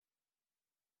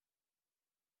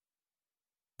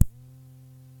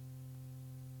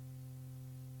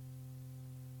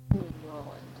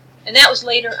And that was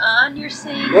later on, you're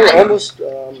saying? Well, almost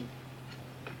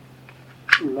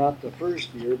not the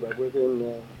first year, but within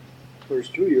the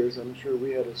first 2 years, I'm sure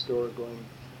we had a store going.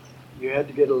 You had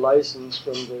to get a license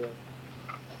from the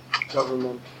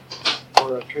government,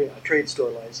 or a trade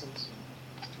store license.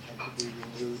 It had to be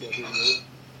renewed every year.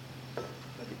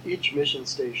 But each mission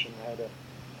station had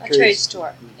a trade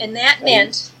store. And that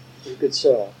meant you could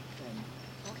sell.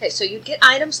 Okay, so you'd get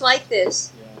items like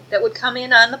this that would come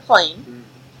in on the plane. Mm-hmm.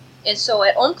 And so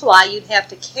at Omkolai, you'd have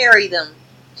to carry them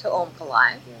to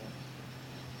Omkolai. Yeah.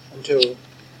 Until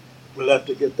we'll have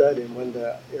to get that in when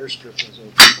the airstrip is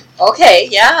open. Okay,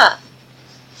 yeah.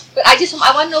 But I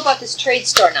want to know about this trade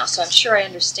store now, so I'm sure I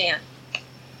understand.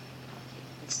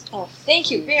 Oh,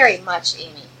 thank you very much,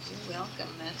 Amy. You're welcome.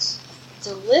 That's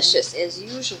delicious as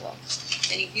usual.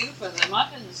 Thank you for the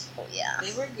muffins. Oh yeah,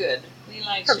 they were good. We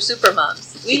like from Super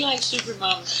Moms. We like Super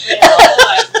Moms. Now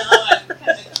I'm kind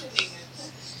of kidding.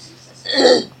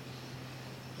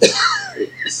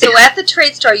 So at the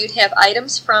trade store, you'd have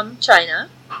items from China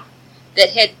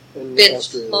that had been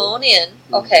Australia. flown in.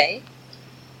 Okay,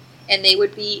 and they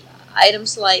would be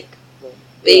items like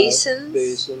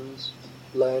basins,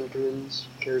 lanterns,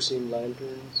 kerosene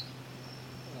lanterns,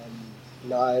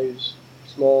 knives,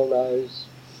 small knives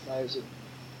of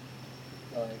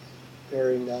like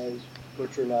paring knives,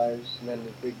 butcher knives, and then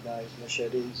the big knives,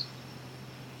 machetes,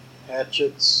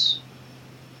 hatchets,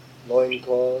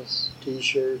 loincloths,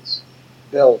 T-shirts,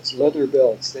 belts, leather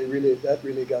belts. That really got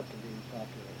to be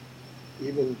popular.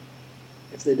 Even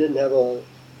if they didn't have a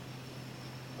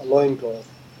loincloth,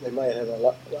 they might have a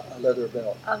leather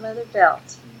belt. A leather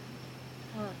belt.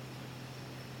 Mm-hmm.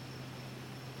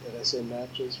 Did I say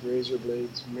matches, razor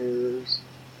blades, mirrors,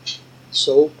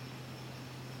 soap?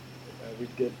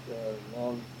 We'd get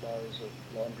long bars of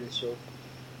laundry soap,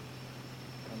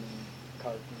 come in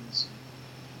cartons.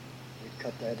 We'd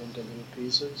cut that into little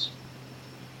pieces.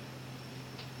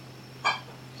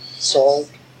 Salt,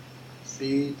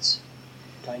 beads,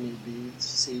 tiny beads,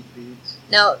 seed beads.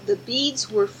 Now, the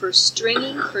beads were for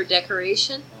stringing, for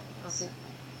decoration? Okay.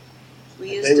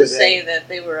 We used to say that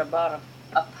they were about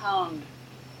a pound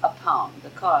a pound. The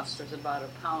cost was about a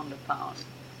pound.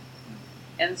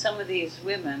 And some of these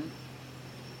women,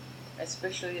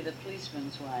 especially the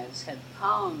policemen's wives, had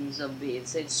pounds of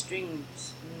beads. They'd string...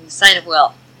 Sign of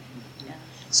wealth. Yeah.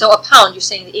 So a pound, you're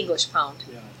saying the English pound,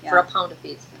 Yeah. for a pound of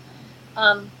beads.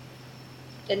 And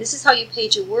this is how you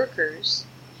paid your workers.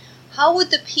 How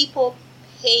would the people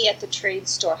pay at the trade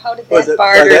store? How did that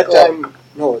barter by that go? time,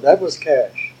 no, that was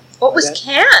cash. What was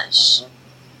cash?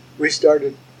 We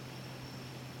started,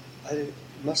 I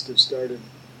must have started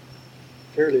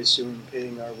fairly soon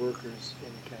paying our workers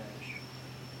in cash.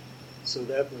 So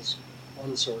that was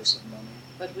one source of money.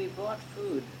 But we bought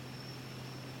food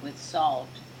with salt,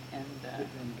 and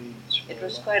beads. It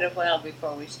was quite a while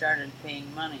before we started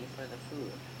paying money for the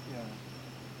food. Yeah.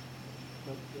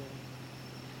 But,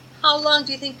 how long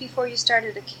do you think before you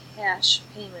started a cash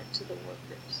payment to the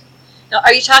workers? Now,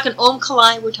 are you talking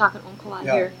Omkolai? We're talking Omkolai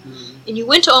here. Mm-hmm. And you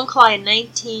went to Omkolai in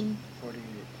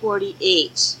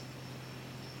 1948.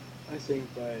 I think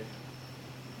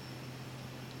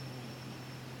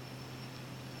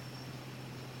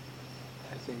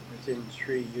within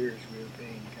 3 years we were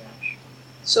paying cash.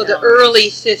 So the early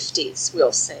 50s,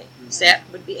 we'll say. Mm-hmm. That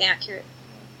would be accurate.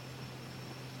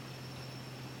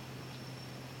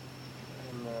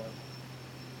 And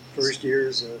first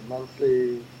year's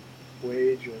monthly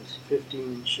wage was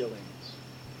 15 shillings.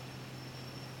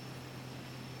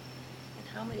 And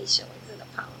how many shillings in a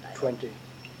pound? 20.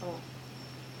 Oh.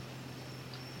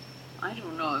 I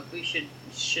don't know if we should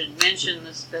mention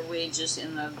the wages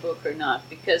in the book or not,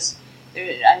 because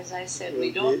as I said,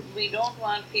 we don't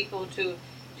want people to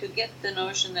get the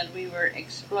notion that we were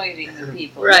exploiting the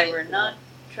people. Right. We were not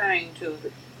trying to.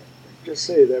 Just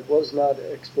say that was not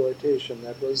exploitation.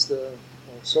 That was the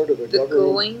sort of a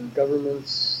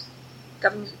government's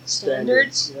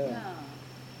standards. Yeah.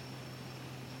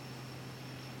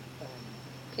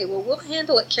 Okay, well, we'll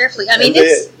handle it carefully. I mean,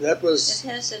 it's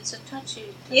a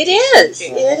touchy. It is.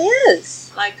 Subject. It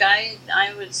is. Like I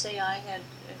would say I had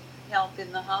help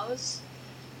in the house,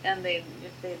 and they'd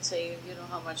say,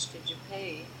 how much did you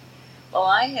pay? Well,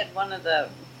 I had one of the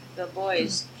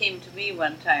boys came to me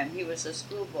one time. He was a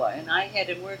schoolboy, and I had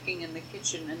him working in the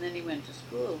kitchen, and then he went to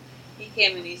school. He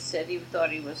came and he said he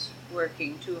thought he was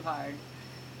working too hard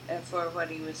for what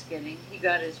he was getting. He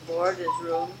got his board, his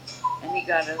room, and he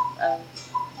got a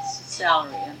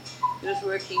salary, and he was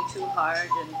working too hard,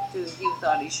 and he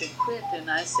thought he should quit.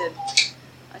 And I said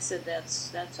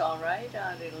that's all right,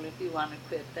 Adil, if you want to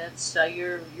quit, that's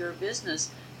your business.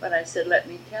 But I said, let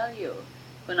me tell you,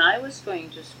 when I was going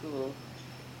to school,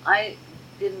 I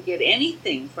didn't get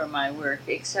anything for my work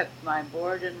except my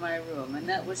board and my room, and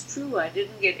that was true. I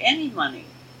didn't get any money,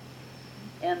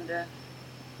 and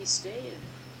he stayed.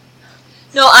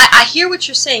 No, I hear what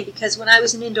you're saying, because when I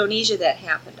was in Indonesia that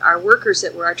happened. Our workers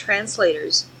that were our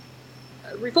translators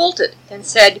revolted and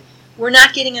said, we're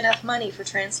not getting enough money for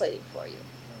translating for you.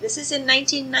 This is in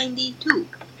 1992.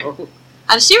 Oh.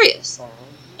 I'm serious. Uh-huh.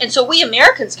 And so we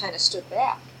Americans kind of stood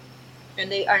back. And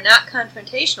they are not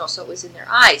confrontational, so it was in their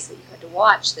eyes that you had to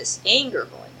watch this anger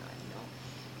going on,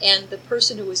 And the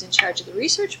person who was in charge of the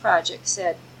research project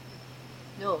said,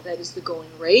 no, that is the going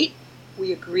rate.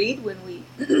 We agreed when we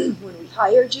when we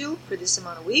hired you for this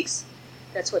amount of weeks,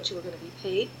 that's what you were going to be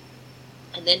paid.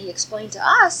 And then he explained to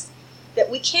us that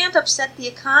we can't upset the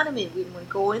economy when we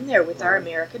go in there with our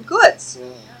American goods.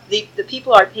 Yeah. The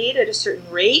people are paid at a certain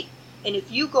rate, and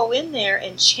if you go in there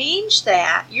and change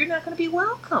that, you're not going to be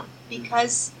welcome,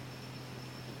 because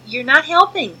you're not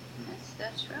helping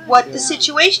That's right. what the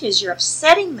situation is. You're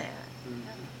upsetting that.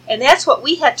 And that's what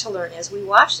we had to learn as we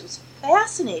watched. It was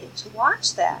fascinating to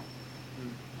watch that.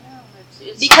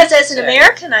 It's Because as an necessary.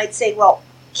 American, I'd say, well,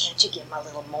 can't you give them a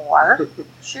little more?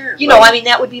 Sure. You know, I mean,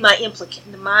 that would be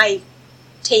my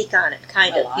take on it,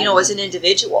 kind Well, of, I as an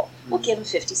individual. We'll give them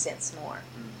 50 cents more.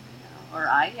 Or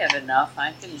I have enough,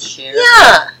 I can share.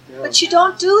 Yeah, Yeah. but you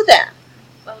don't do that.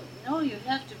 Well, no, you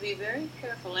have to be very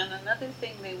careful. And another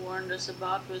thing they warned us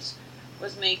about was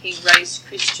making rice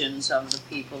Christians of the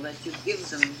people, that you give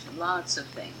them lots of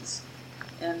things.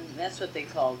 And that's what they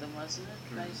called them, wasn't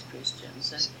it? Rice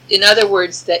Christians. And In other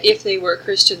words, that if they were a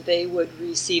Christian, they would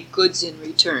receive goods in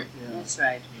return. Yeah. that's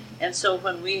right. And so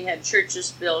when we had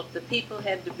churches built, the people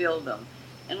had to build them.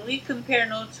 And we compare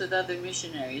notes with other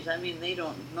missionaries. I mean, they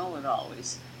don't know it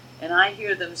always. And I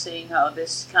hear them saying how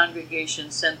this congregation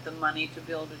sent them money to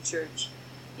build a church.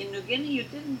 In New Guinea, you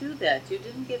didn't do that. You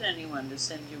didn't get anyone to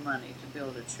send you money to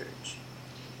build a church.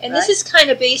 And Right. this is kind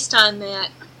of based on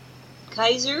that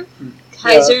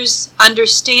Kaiser's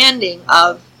understanding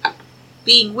of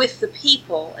being with the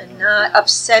people and not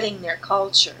upsetting their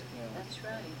culture. Yeah. That's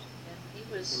right. And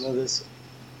he was... You know, this,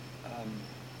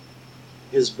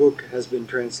 his book has been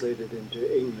translated into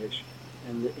English,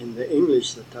 and in the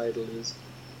English the title is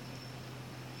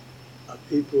A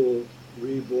People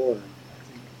Reborn.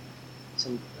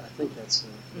 I think that's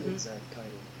the Mhm. exact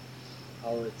title.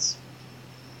 How it's,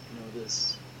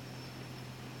 this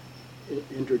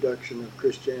introduction of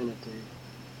Christianity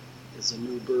is a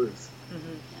new birth.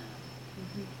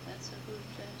 That's a good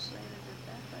translated it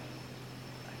that way.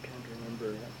 I can't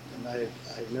remember, and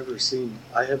I've never seen.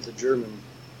 I have the German.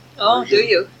 Oh, do version,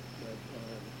 you?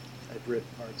 But, I've read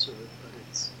parts of it, but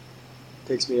it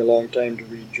takes me a long time to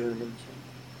read German.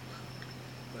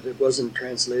 But it wasn't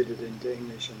translated into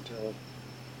English until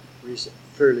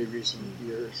fairly recent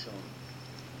years. So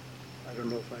I don't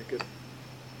know if I could.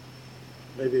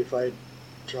 Maybe if I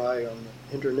try on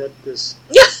the internet this.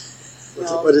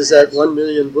 What is that? 1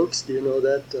 million books? Do you know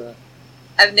that?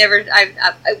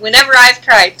 Whenever I've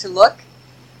tried to look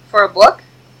for a book,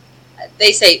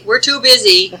 they say, we're too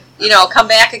busy, come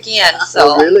back again.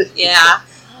 So, Oh, really? Yeah.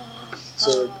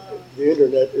 So the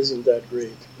internet isn't that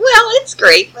great. Well, it's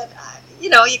great, but, you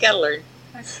gotta learn.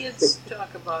 Our kids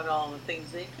talk about all the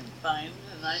things they can find,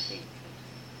 and I think...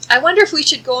 I wonder if we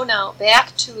should go now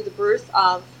back to the birth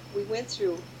of, we went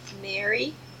through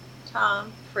Mary,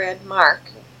 Tom, Fred, Mark.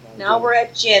 Now we're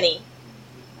at Jennie.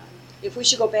 If we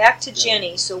should go back to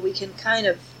Jennie so we can kind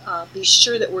of be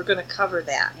sure that we're going to cover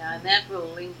that. Yeah, and that will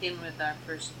link in with our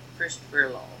first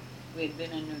furlough. We had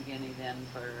been in New Guinea then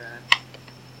for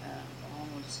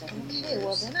almost 7 years. Okay,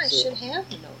 well then I should have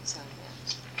the notes on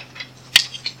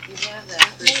You have that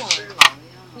first Hold on.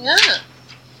 furlough, that.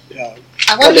 Yeah. Yeah,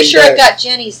 I want to be Coming sure I've back. got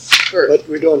Jennie's birth. but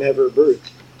we don't have her birth.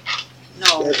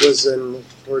 No, That was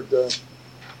toward the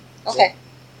Okay.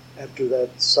 after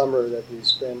that summer that we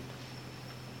spent.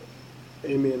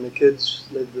 Amy and the kids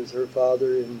lived with her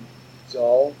father in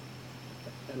Zahl,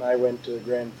 and I went to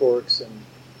Grand Forks, and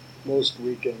most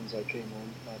weekends I came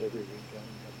home, not every weekend.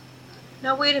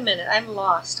 Now wait a minute, I'm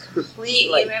lost you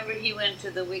completely. remember he went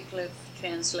to the Wycliffe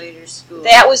Translator School.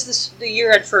 That was the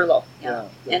year at furlough. Yeah.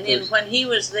 the And then first- when he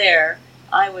was there,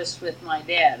 I was with my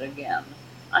dad again.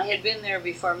 I had been there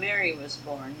before Mary was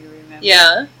born, you remember?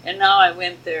 Yeah. And now I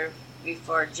went there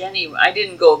before Jennie. I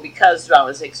didn't go because I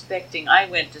was expecting. I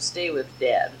went to stay with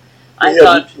Dad.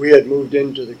 we had moved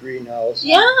into the greenhouse.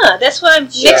 Yeah, that's what I'm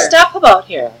Sure. mixed up about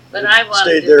here. But We I wanted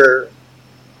stayed to- there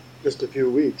just a few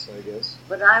weeks, I guess.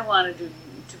 But I wanted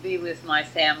to be with my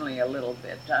family a little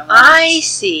bit. I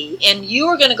see. And you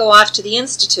were going to go off to the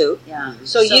Institute, Yeah.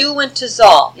 so you went to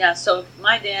Zahl. Yeah, so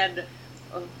my dad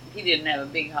he didn't have a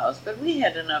big house, but we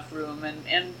had enough room,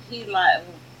 and he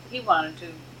wanted to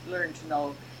learn to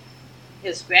know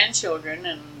his grandchildren,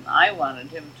 and I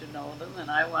wanted him to know them,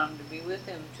 and I wanted to be with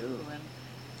him too.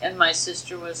 And my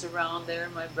sister was around there.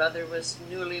 My brother was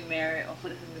newly married.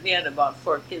 We had about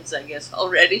 4 kids, I guess,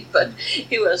 already, but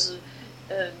he was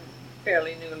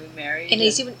fairly newly married. And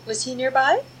was he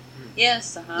nearby?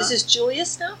 Yes, This is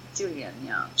Julius now? Julian,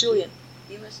 yeah. Julian.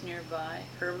 He was nearby.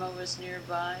 Herma was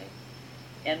nearby.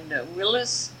 And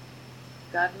Willis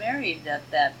got married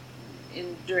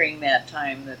during that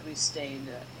time that we stayed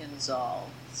in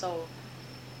Zahl. So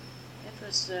it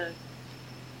was...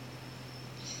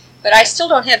 But I still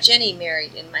don't have Jennie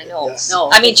married in my notes. No.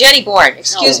 I mean, Jennie born,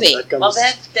 excuse me. Well,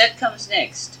 that comes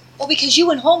next. Well, because you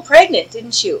went home pregnant,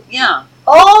 didn't you? Yeah.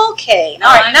 Okay.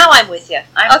 All right, now I'm with you.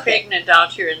 I'm pregnant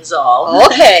out here in Zahl.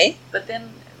 Okay. But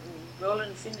then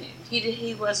Roland finished.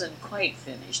 He wasn't quite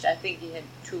finished. I think he had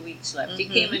 2 weeks left. He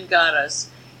came and got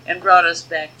us and brought us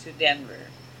back to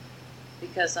Denver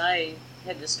because I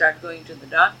had to start going to the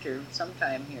doctor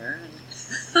sometime here.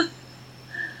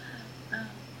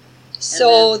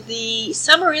 So the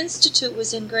Summer Institute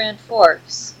was in Grand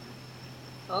Forks.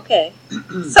 Okay.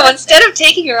 So instead of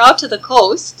taking her out to the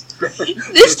coast,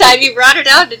 this time you brought her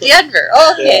down to Denver.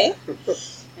 Okay.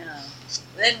 Yeah.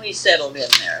 Then we settled in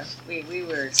there. We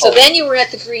were. So then you were at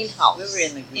the greenhouse. We were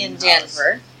in the greenhouse. In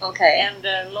Denver. Okay. And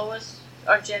Lois,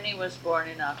 or Jennie, was born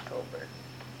in October.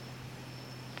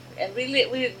 And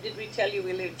did we tell you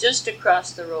we lived just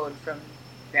across the road from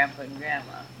Grandpa and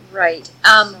Grandma? Right.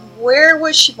 Where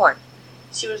was she born?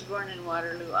 She was born in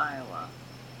Waterloo, Iowa.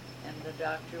 And the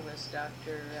doctor was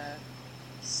Dr.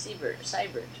 Seibert.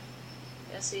 Seibert.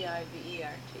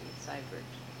 Seibert.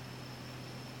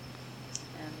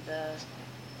 And that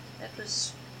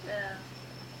was...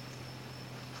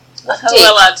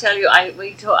 well, I'll tell you,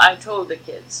 I told the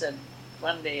kids that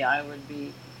one day I would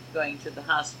be going to the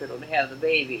hospital to have the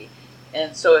baby.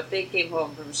 And so if they came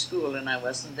home from school and I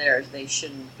wasn't there, they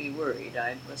shouldn't be worried.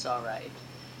 I was all right.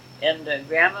 And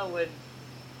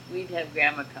we'd have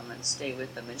Grandma come and stay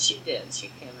with them. And she did. She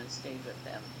came and stayed with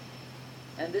them.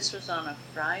 And this was on a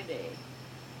Friday.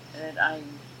 And I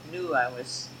knew I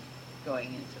was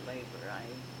going into labor.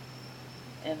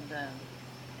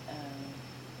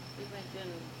 We went in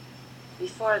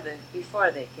before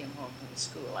they came home from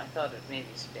school. I thought it maybe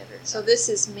was better. So this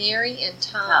is Mary and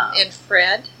Tom and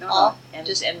Fred? And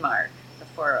Mark, the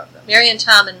 4 of them. Mary and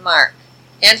Tom and Mark.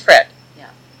 And Fred?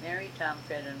 Yeah, Mary, Tom,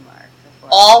 Fred, and Mark.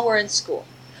 All were in school?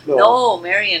 No,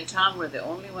 Mary and Tom were the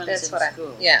only ones in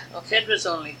school. Yeah. Okay. Fred was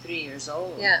only 3 years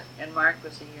old. Yeah. And Mark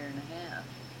was 1.5 years.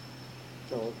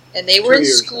 So and they were in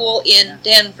school in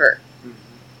Denver.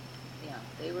 Mm-hmm. Yeah,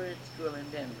 they were in school in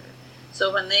Denver. So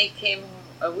when they came,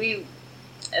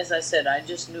 as I said, I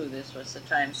just knew this was the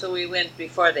time. So we went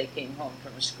before they came home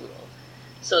from school,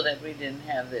 so that we didn't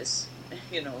have this,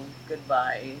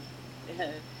 goodbye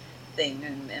thing.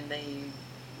 And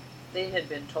they had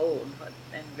been told,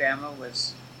 and Grandma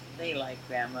they liked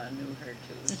Grandma, knew her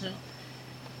too. So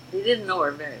they didn't know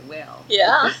her very well.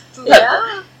 Yeah.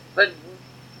 But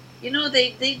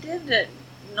they did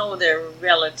know their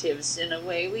relatives in a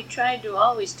way. We tried to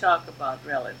always talk about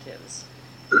relatives.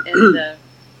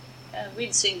 And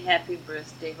we'd sing happy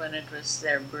birthday when it was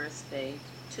their birthday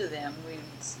to them,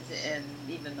 and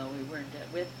even though we weren't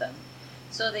with them.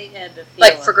 So they had to feel...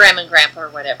 Like for Grandma and Grandpa or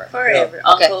whatever. Forever.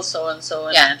 Okay. Uncle so-and-so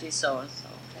and Auntie so-and-so.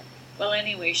 Okay. Well,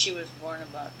 anyway, she was born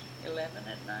about 11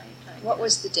 at night, I guess. What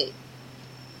was the date?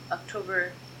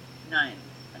 October 9th.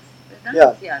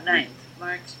 9th.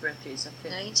 Mark's birthday is the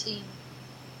 5th.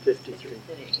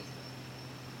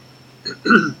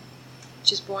 1953.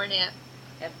 She was born at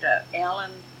the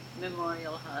Allen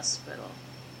Memorial Hospital.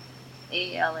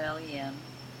 ALLEN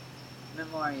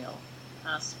Memorial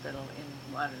Hospital in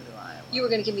Waterloo, Iowa. You were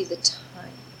going to give me the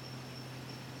time.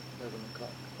 11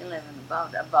 o'clock. 11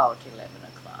 o'clock.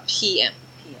 P.M.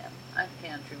 I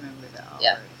can't remember the hour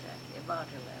exactly. About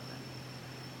 11.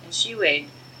 And she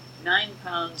weighed 9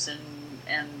 pounds and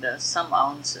some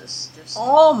ounces.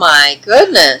 Oh my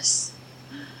goodness!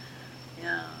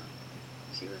 Yeah,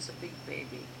 she was a big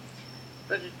baby,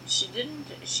 but she didn't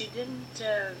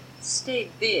stay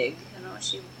big.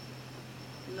 She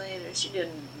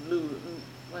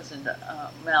wasn't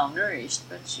malnourished,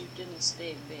 but she didn't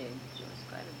stay big. She was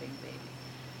quite a big baby.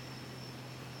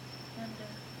 And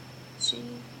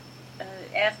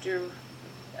after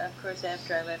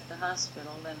I left the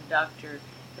hospital, then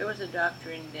there was a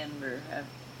doctor in Denver, a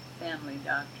family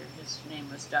doctor. His name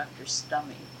was Dr.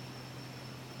 Stummy,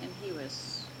 and he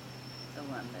was the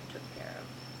one that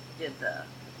did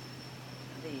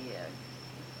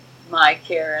my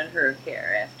care and her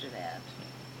care after that.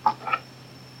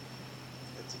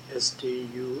 It's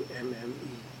Stumme.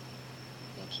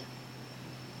 Thank you.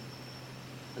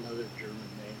 Another German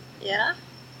name. Yeah?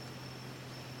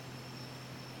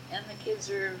 And the kids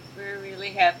were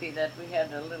really happy that we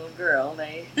had a little girl.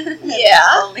 They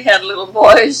Yeah. only had little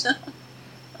boys.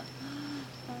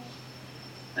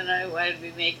 And I'd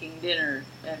be making dinner,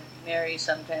 and Mary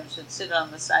sometimes would sit on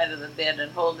the side of the bed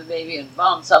and hold the baby and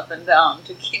bounce up and down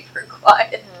to keep her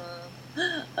quiet.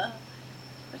 But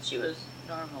she was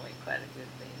normally quite a good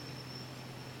baby.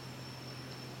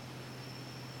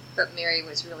 But Mary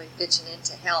was really pitching in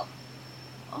to help.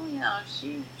 Oh yeah,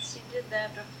 she did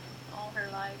that all her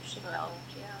life. She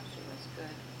helped. Yeah, she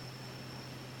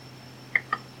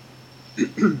was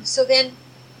good. So then,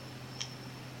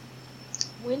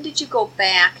 when did you go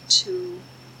back to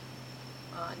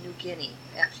New Guinea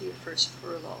after your first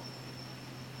furlough?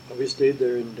 We stayed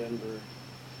there in Denver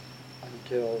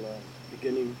until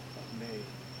beginning of May,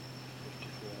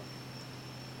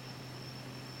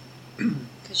 '54.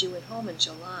 Because you went home in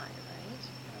July, right?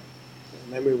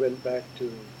 And then we went back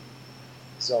to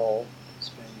Zahl,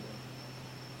 spent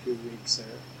a few weeks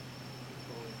there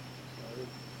before we started.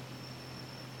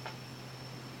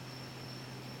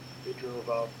 We drove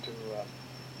out to.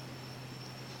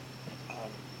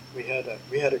 We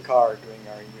had a car during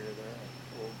our year there,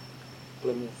 an old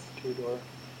Plymouth two-door.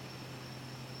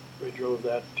 We drove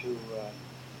that to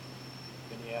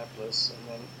Minneapolis, and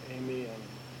then Amy and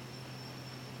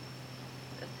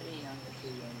The three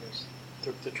youngest.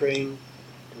 took the train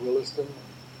to Williston.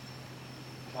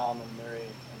 And Tom and Mary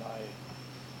and I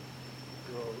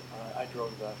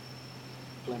drove the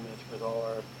Plymouth with all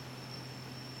our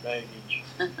baggage.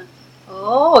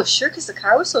 Oh, sure, because the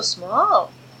car was so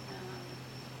small.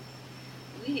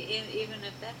 Even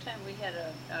at that time we had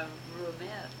a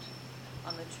roomette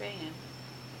on the train.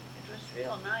 It was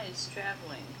real nice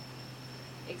traveling.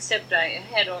 Except I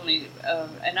had only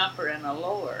an upper and a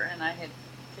lower, and I had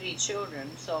 3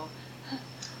 children, so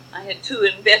I had 2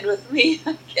 in bed with me,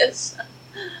 I guess.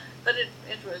 But it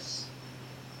was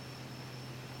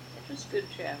good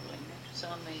traveling. It was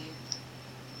on the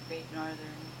Great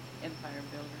Northern Empire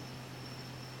Builder.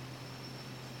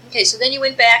 Okay, so then you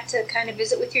went back to kind of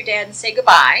visit with your dad and say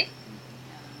goodbye.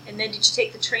 And then did you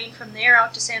take the train from there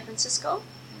out to San Francisco?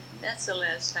 That's the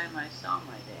last time I saw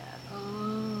my dad.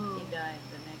 Oh. He died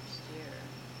the next year.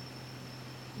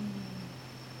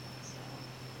 So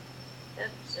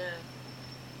that's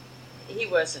he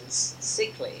wasn't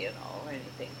sickly, or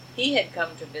anything. He had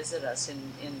come to visit us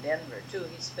in Denver too.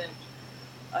 He spent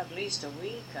at least a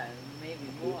week and maybe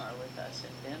more with us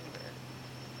in Denver.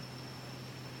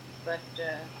 But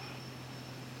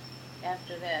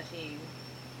after that, he,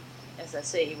 as I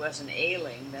say, he wasn't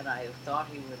ailing that I thought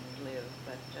he wouldn't live,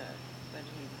 but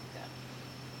he got.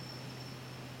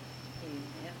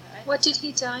 What did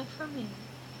he die from?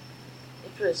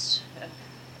 It was,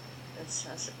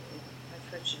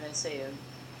 what should I say, a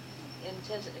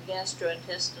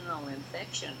gastrointestinal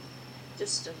infection.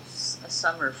 Just a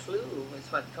summer flu was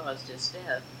what caused his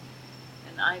death,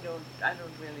 and I don't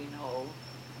really know.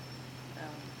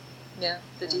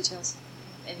 The details.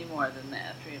 Any more than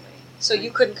that, really. So you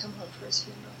couldn't come home for his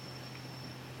funeral?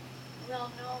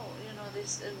 Well, no.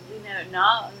 This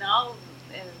now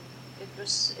it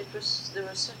was there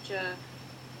was such a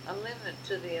limit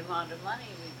to the amount of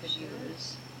money we could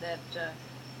use that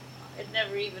it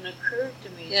never even occurred to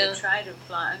me to try to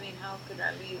fly. I mean, how could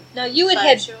I leave? Now you had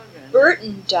 5 children?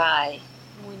 Burton die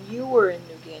when you were in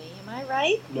New Guinea. Am I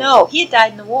right? No, he had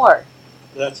died in the war.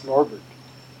 That's Norbert.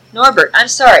 Norbert. I'm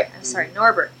sorry,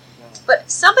 Norbert. Yeah. But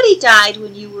somebody died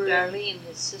when you were. Darlene,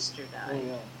 his sister, Oh, died.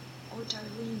 yeah. Oh,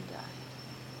 Darlene died.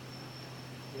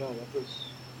 Yeah, that was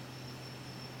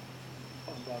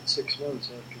about 6 months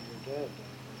after your dad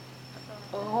died.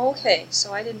 Oh, okay.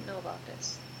 So I didn't know about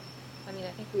this. I mean,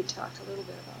 I think we talked a little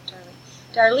bit about Darlene.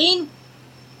 Darlene,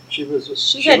 She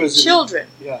had was children.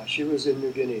 She was in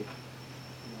New Guinea.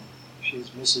 She's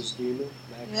Mrs. Deemer,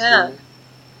 Max Yeah. Deemer.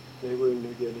 They were in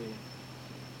New Guinea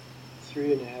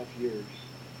 3.5 years.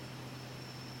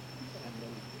 And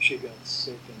then she got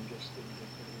sick and just didn't get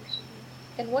better. So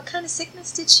And what kind of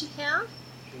sickness did she have?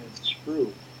 she had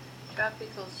sprue.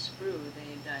 Tropical sprue,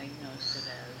 they diagnosed it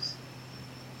as.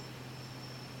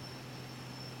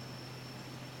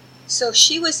 So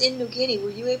she was in New Guinea.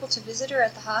 Were you able to visit her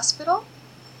at the hospital?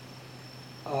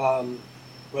 Well,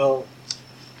 no,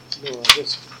 I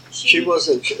guess she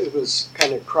wasn't. It was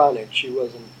kind of chronic. She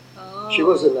wasn't. Oh. She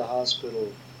was in the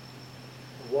hospital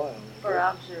a while. For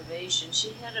observation,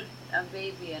 she had a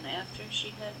baby, and after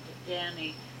she had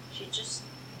Danny, she just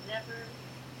never.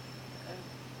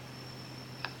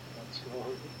 That's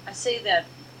wrong. I say that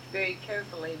very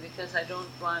carefully because I don't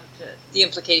want to. The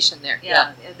implication there.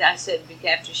 Yeah, I said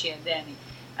after she had Danny,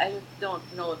 I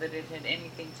don't know that it had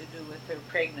anything to do with her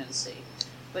pregnancy,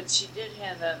 but she did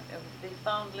have they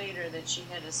found later that she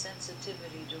had a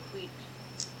sensitivity to wheat,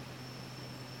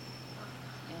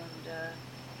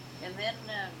 and then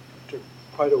It took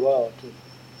quite a while to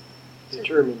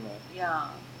determine that. yeah.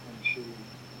 And she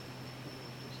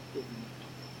just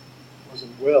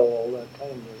wasn't well all that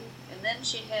time really. And then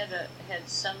she had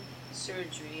some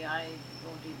surgery. I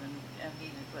won't even. I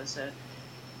mean, it was a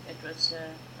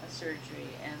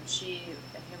surgery, and she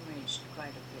hemorrhaged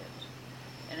quite a bit.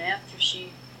 And after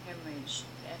she hemorrhaged,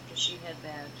 after she had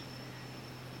that,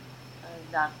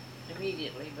 not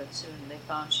immediately, but soon, they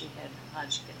found she had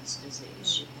Hodgkin's disease. Mm-hmm.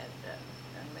 She had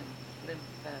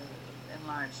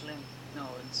enlarged lymph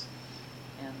nodes,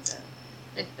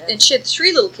 and she had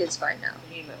 3 little kids by now.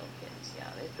 3 little kids.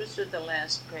 Yeah, it was with the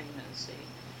last pregnancy.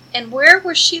 And where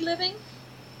was she living?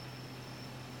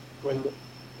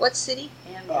 What city?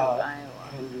 Andrew, Iowa.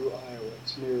 Andrew, Iowa.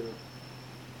 It's near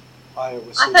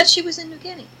Iowa City. I thought she was in New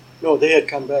Guinea. No, they had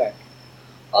come back.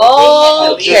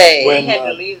 Oh, okay. They had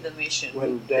to leave the mission.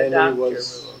 When the Danny doctor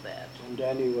was ruled that. When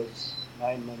Danny was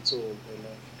 9 months old, they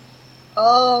left.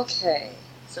 Okay.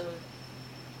 So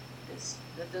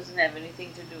that doesn't have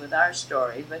anything to do with our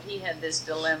story, but he had this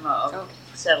dilemma of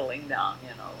settling down,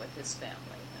 with his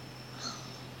family.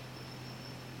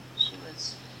 She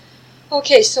was.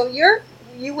 Okay, so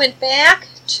you went back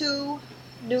to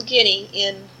New Guinea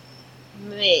in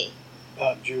May.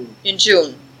 June. In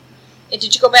June. And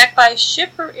did you go back by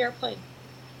ship or airplane?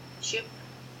 Ship.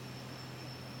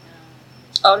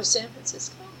 Out of San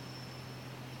Francisco?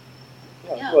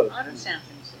 Yeah, out of San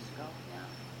Francisco,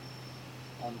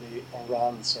 yeah. On the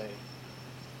Oransay.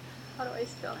 How do I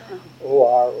spell that?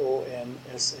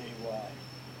 Oronsay.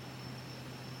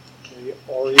 The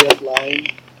Orient Line.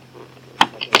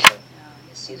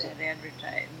 You see that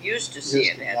advertised. Used to see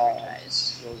it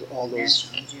advertised. All those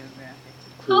National Geographic.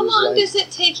 How long does it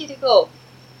take you to go?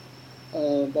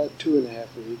 About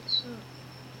 2.5 weeks.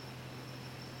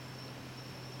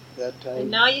 That time.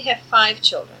 And now you have 5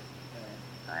 children.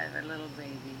 I have a little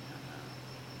baby.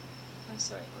 I'm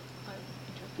sorry.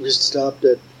 We stopped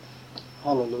at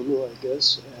Honolulu, I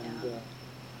guess, and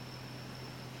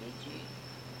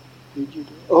Fiji.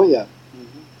 Oh yeah.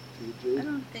 Fiji. I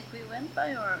don't think we went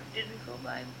by, or did we go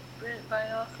by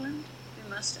Auckland? We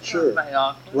must have Sure. gone by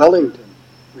Auckland. Wellington.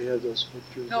 We had those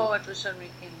pictures. No, it was when we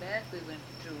came back. We went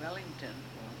to Wellington.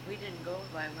 We didn't go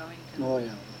by Wellington. Oh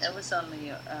yeah. That was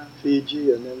only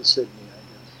Fiji and then Sydney,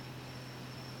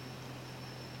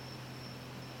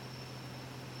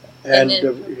 I guess.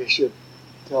 And we should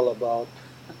tell about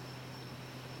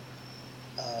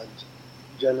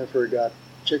Jennifer got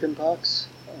chicken pox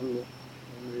when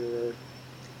we were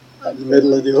in the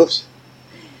middle of the ocean.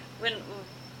 When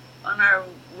on our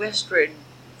westward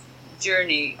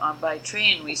journey by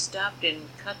train, we stopped in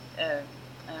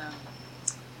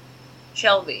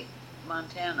Shelby,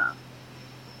 Montana,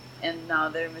 and now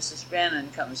there Mrs. Brannon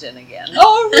comes in again.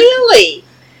 Oh, really?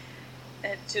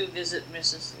 To visit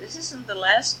Mrs. This isn't the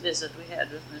last visit we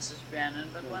had with Mrs. Brannon,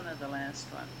 but one of the last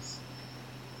ones.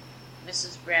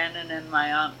 Mrs. Brannon and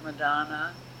my Aunt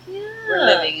Madonna were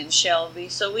living in Shelby,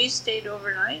 so we stayed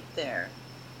overnight there.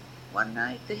 One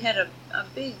night they had a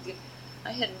big.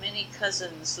 I had many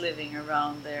cousins living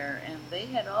around there, and they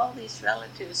had all these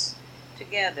relatives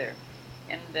together,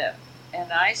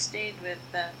 and I stayed with.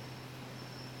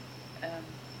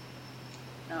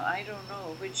 Now I don't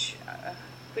know which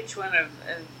one of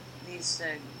these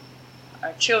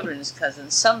our children's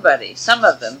cousins. Some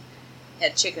of them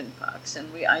had chicken pox,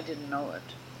 and I didn't know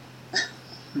it.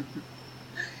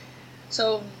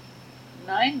 So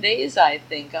 9 days, I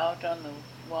think, out on the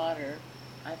water,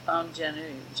 I found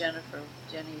Jennie.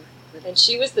 And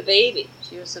she was the baby.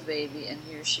 She was the baby, and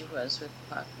here she was with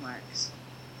pock marks.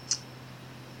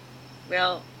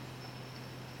 Well,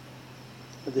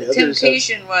 the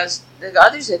temptation was, the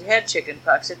others had chicken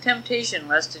pox. The temptation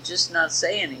was to just not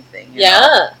say anything. You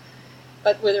know?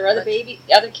 But were there other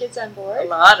kids on board? A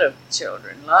lot of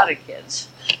children, a lot of kids.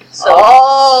 So,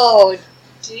 oh,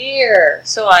 dear.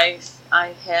 So I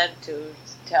had to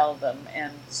tell them,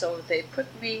 and so they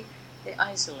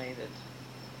isolated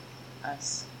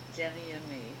us, Jennie and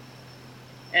me.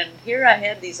 And here I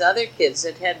had these other kids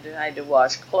that I had to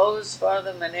wash clothes for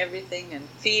them and everything and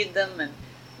feed them, and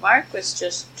Mark was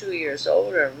just 2 years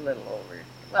old, or a little over.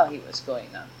 Well, he was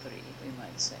going on 3, we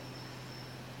might say.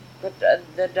 But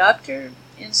the doctor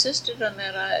insisted on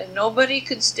that. Nobody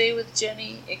could stay with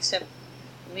Jennie except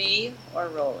me or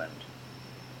Roland.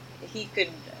 He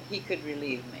could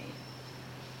relieve me.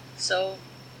 So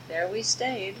there we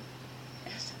stayed.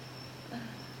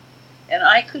 And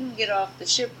I couldn't get off the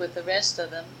ship with the rest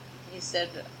of them. He said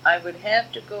I would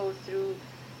have to go through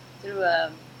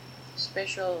a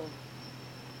special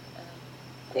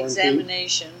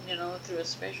examination, through a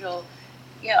special,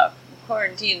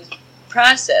 quarantine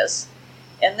process.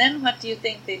 And then what do you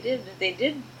think they did? They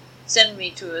did send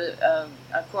me to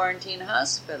a quarantine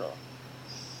hospital.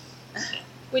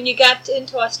 When you got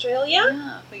into Australia?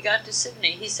 Yeah, we got to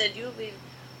Sydney. He said, "You'll be."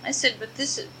 I said, "But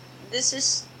this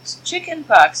is chicken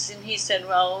pox." And he said,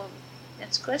 "Well,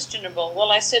 it's questionable." Well,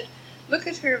 I said, "Look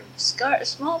at her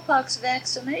smallpox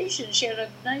vaccination. She had a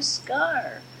nice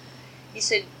scar." He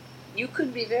said, "You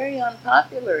could be very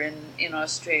unpopular in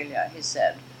Australia," he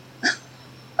said.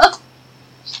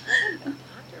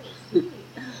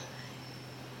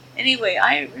 Anyway,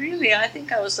 I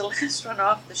think I was the last one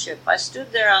off the ship. I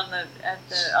stood there on the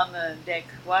deck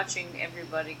watching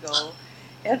everybody go,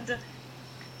 and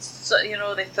so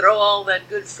they throw all that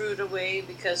good fruit away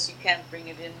because you can't bring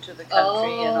it into the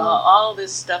country, and all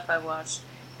this stuff I watched.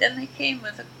 Then they came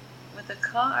with a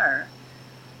car,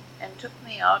 and took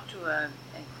me out to what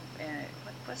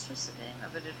was the name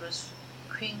of it? It was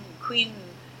Queen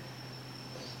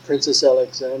Princess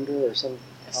Alexandra or some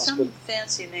hospital. Some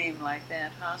fancy name like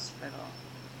that hospital.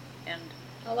 And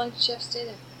how long did you have to stay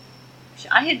there?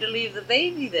 I had to leave the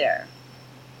baby there.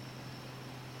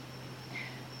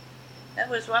 That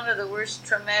was one of the worst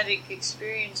traumatic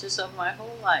experiences of my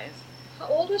whole life. How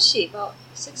old was she? About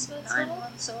 6 months old? 9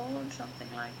 months old, something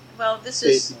like that. Well, this 8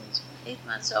 is months. 8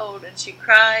 months old, and she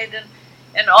cried,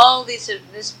 and all this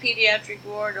pediatric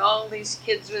ward, all these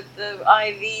kids with the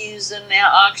IVs and the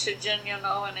oxygen,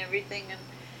 and everything, and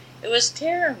it was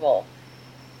terrible.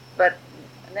 But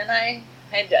then I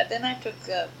took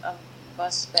a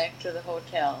bus back to the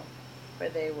hotel where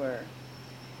they were,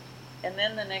 and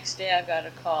then the next day I got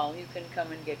a call. You can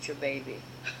come and get your baby.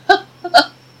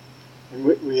 And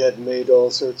we had made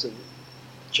all sorts of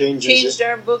changes. Changed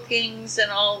our bookings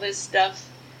and all this stuff,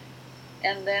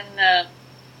 and then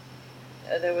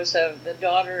there was the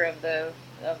daughter of the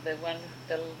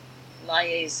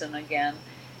liaison again.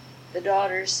 The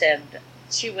daughter said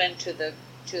she went to the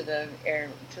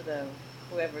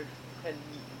whoever had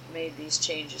made these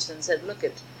changes and said, "Look,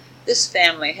 this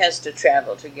family has to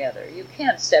travel together. You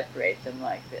can't separate them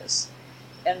like this."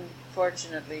 And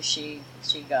fortunately, she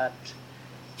got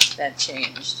that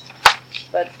changed.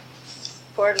 But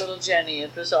poor little Jennie,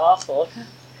 it was awful.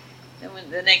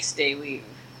 And the next day we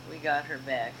got her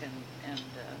back, and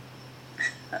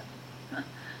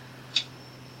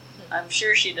I'm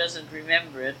sure she doesn't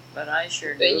remember it, but I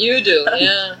sure do. But you do,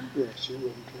 yeah. Yeah, she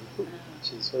wouldn't.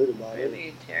 She's heard about it.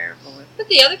 Really terrible. But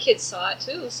the other kids saw it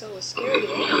too, so it was scary to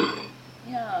them.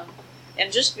 Yeah. And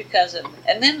just because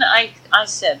and then I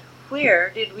said, "Where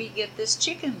did we get this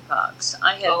chicken pox?"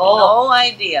 I had no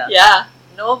idea. Yeah.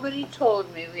 Nobody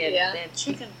told me we had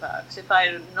chicken pox. If I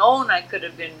had known, I could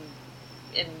have been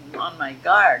on my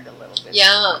guard a little bit.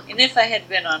 Yeah. And if I had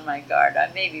been on my guard, I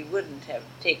maybe wouldn't have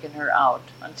taken her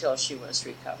out until she was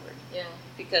recovered. Yeah.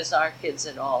 Because our kids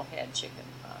had all had chicken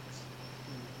pox.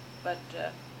 But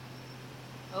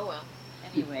oh well.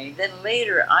 Anyway, then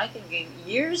later, I think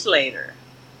years later,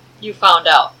 You found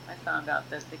out. I found out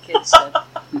that the kids said,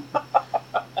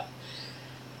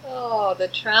 Oh, the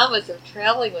traumas of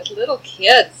traveling with little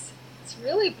kids. It's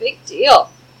really a big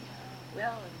deal.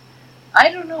 well, I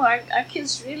don't know, our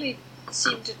kids really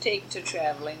seemed to take to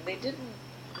traveling.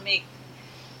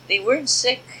 They weren't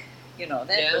sick,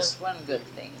 that was one good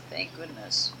thing, thank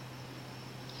goodness.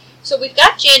 So we've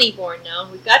got Jennie born now.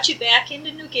 We've got you back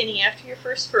into New Guinea after your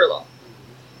first furlough.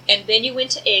 And then you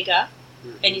went to Aga,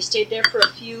 and you stayed there for a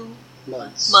few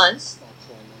months. About 4 months.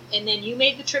 And then you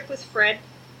made the trip with Fred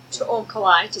to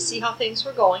Omkolai to see how things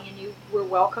were going, and you were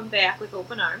welcomed back with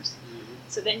open arms.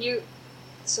 So then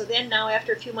now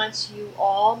after a few months, you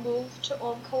all moved to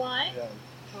Omkolai? Yeah.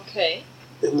 Okay.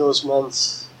 In those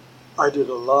months, I did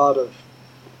a lot of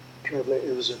traveling.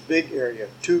 It was a big area,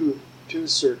 two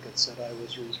circuits that I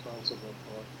was responsible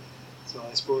for. So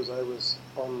I suppose I was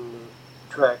on the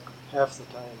track half the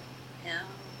time. Yeah.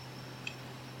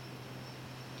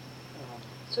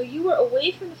 So you were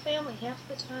away from the family half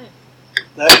the time.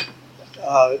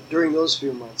 During those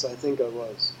few months, I think I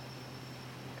was,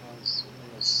 because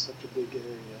it was such a big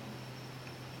area,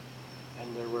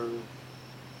 and there were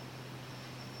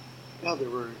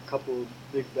a couple of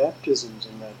big baptisms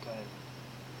in that time.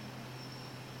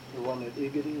 The one at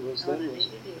Igidi was then.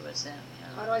 Igidi was then,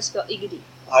 yeah. How do I spell Igidi?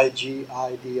 Igidi.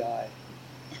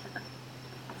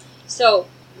 So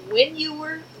when you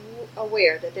were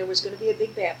aware that there was going to be a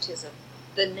big baptism,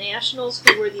 the nationals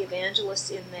who were the evangelists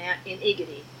in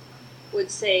Igidi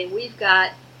would say, we've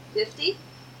got 50,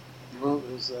 Well,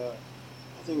 it was,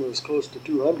 I think it was close to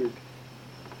 200.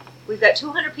 we've got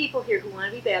 200 people here who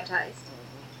want to be baptized,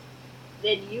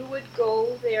 then you would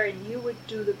go there and you would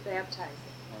do the baptizing.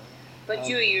 But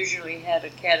you usually had a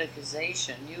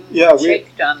catechization. You Yeah,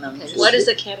 checked on them. Okay, what is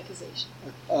a catechization?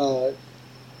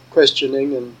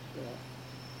 Questioning and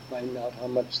finding out how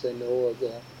much they know of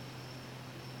the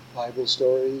Bible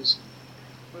stories.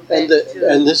 We're back And to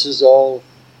and this is all,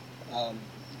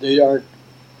 they aren't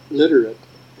literate.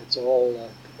 It's all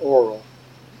oral.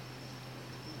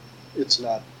 It's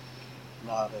not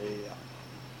a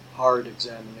hard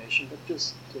examination, but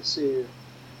just to see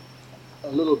a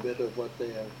little bit of what they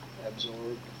have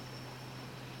absorbed.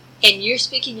 And you're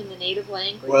speaking in the native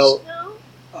language? Well,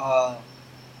 No?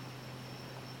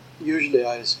 Usually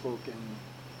I spoke in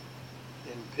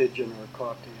Pidgin or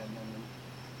Cockney,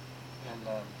 and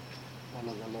one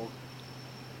of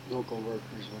the local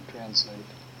workers would translate.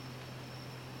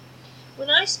 When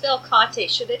I spell kate,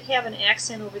 should it have an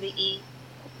accent over the E?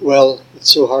 Well, it's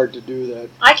so hard to do that.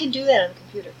 I can do that on the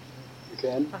computer. You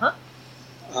can?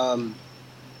 Uh-huh.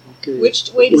 Okay.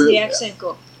 Which way does the accent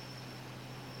go?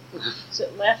 Is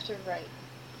it left or right?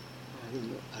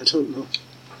 I don't know.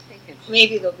 I think it's,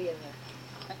 Maybe they'll be in there.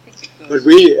 I think it goes. But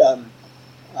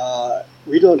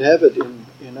we don't have it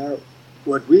in our.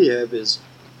 What we have is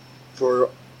for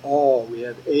all we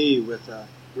have A with a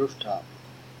rooftop.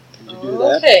 Can you do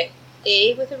that? Okay.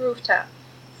 A with a rooftop.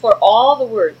 For all the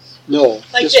words. No.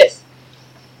 Like just- this.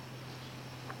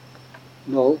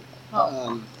 No.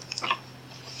 Oh.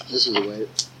 This is the way.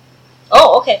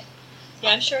 Oh, okay. Yeah,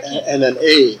 I'm sure I can. And an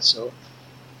A. So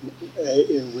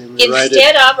when we write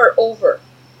Instead it of or over.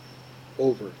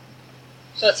 over.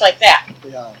 So it's like that.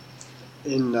 Yeah.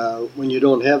 When you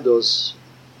don't have those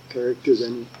characters,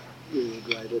 then you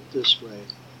would write it this way.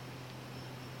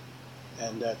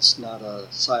 And that's not a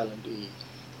silent E.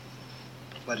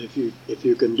 But if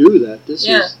you can do that, this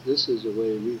is the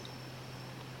way we.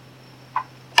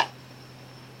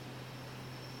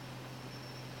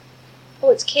 Oh,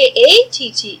 it's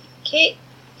K-A-T-T.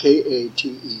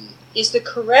 K-A-T-E. Is the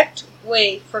correct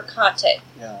way for kate.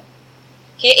 Yeah.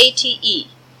 K-A-T-E.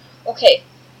 Okay.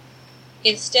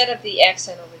 Instead of the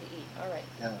accent over the E. All right.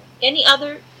 Yeah. Any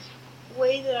other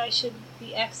way that I should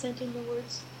be accenting the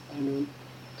words? I don't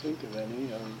think of any.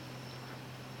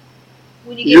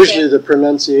 When you get Usually there? the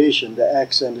pronunciation, the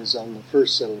accent is on the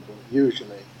first syllable.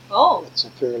 Usually. Oh. It's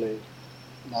a fairly,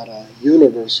 not a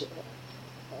universal,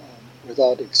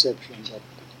 without exception, but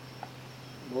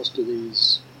most of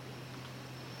these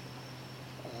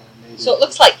native. So it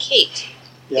looks like Kate.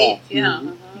 Yeah. Yeah. Mhm.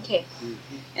 Uh-huh. Okay. Mhm.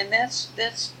 And that's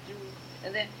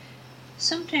and then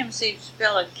sometimes they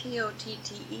spell it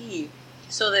K-O-T-T-E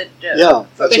so that Yeah,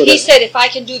 But that's what he said if I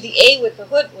can do the A with the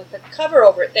hood, with the cover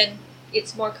over it, then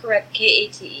it's more correct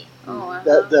K-A-T-E.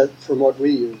 that from what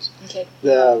we use. Okay.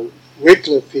 The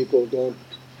Wycliffe people don't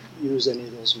use any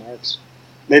of those marks.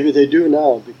 Maybe they do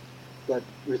now, but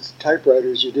with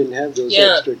typewriters you didn't have those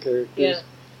Yeah. extra characters. Yeah.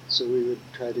 So we would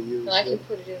try to use. I can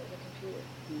put it in the computer.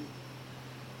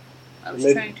 I was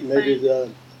maybe, trying to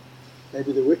maybe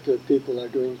maybe the Wycliffe people are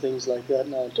doing things like that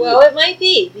now too. Well, it might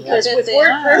be, because Yeah. with They Word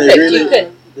are. Perfect, They you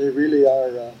could. They really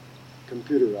are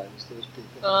computerized. Those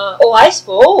people. I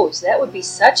suppose that would be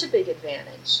such a big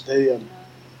advantage. They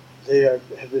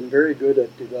have been very good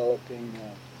at developing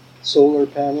solar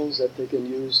panels that they can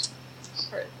use.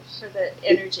 For the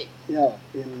energy. Yeah,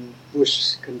 in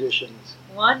bush conditions,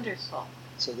 Wonderful.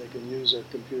 so they can use their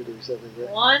computers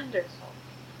everywhere. Wonderful.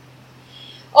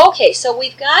 Okay, so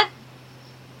we've got.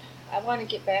 I want to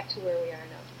get back to where we are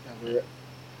now. And we're-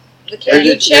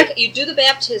 You check. You do the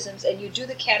baptisms and you do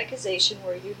the catechization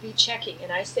where you'd be checking.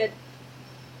 And I said,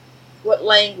 what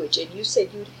language? And you said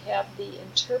you'd have the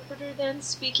interpreter then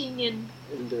speaking in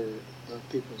their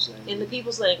people's language. the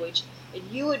people's language, and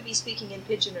you would be speaking in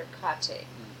Pidgin or Kate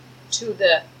to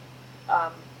the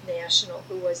national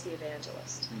who was the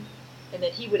evangelist, and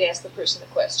then he would ask the person a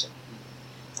question.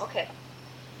 Okay.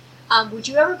 Would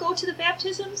you ever go to the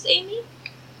baptisms, Amy?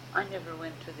 I never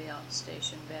went to the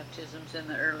outstation baptisms in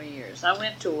the early years. I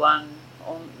went to one,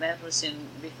 that was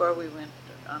before we went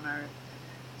on our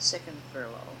second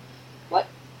furlough.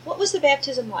 What was the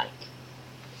baptism like?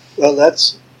 Well,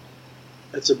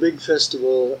 it's a big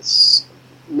festival. It's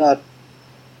not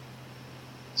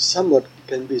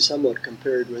can be somewhat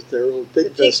compared with their old pig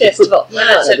The pig festival. festival.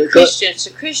 Well, it's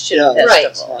a Christian Yeah. Right.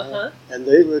 festival. Uh-huh. And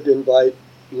they would invite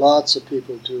lots of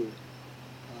people to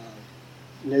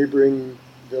neighboring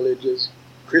villages,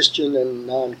 Christian and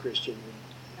non-Christian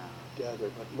would gather,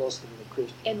 but mostly the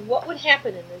Christian. And what would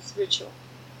happen in this ritual?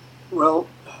 Well,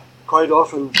 quite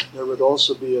often there would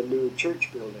also be a new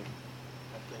church building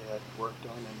that they had worked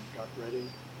on and got ready.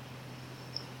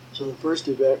 So the first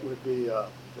event would be the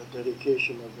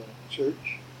dedication of the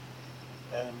church,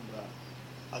 and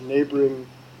a neighboring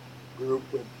group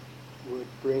would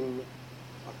bring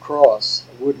a cross,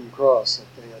 a wooden cross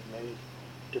that they had made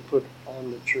to put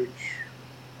on the church.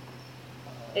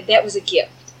 And that was a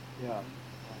gift. Yeah.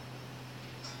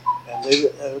 And they,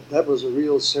 that was a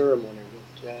real ceremony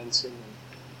with dancing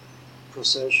and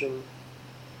procession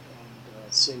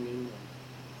and singing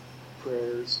and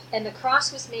prayers. And the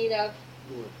cross was made of?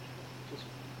 Wood. Just,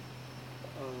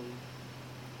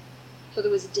 so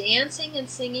there was dancing and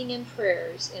singing and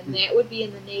prayers, and that would be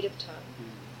in the native tongue.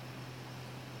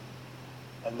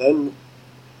 And then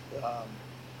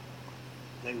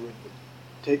they would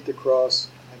take the cross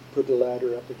and put a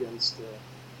ladder up against the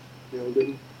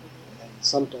building, and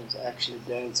sometimes actually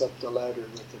dance up the ladder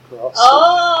with the cross.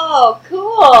 Oh,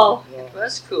 cool! Yeah. It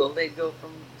was cool. They'd go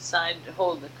from side,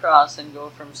 hold the cross, and go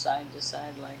from side to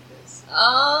side like this.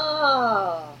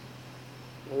 Oh.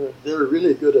 They're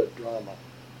really good at drama.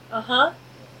 Uh-huh.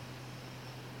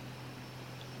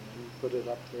 And you put it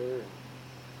up there,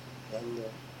 and then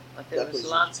But there was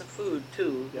lots of food,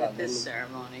 too, with this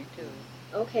ceremony, too.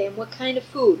 Okay, and what kind of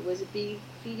food? Was it be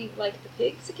feeding like the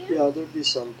pigs again? Yeah, there'd be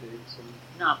some pigs. And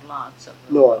Not lots of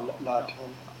them. no, not.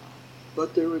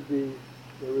 But there would be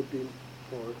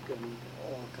pork and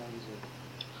all kinds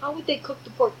of. How would they cook the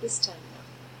pork this time now?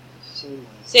 Same way.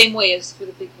 Same way as for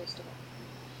the pig festival.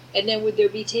 And then would there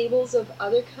be tables of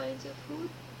other kinds of food?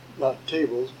 Not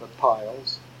tables, but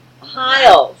piles.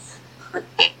 Piles.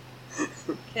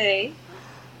 Okay.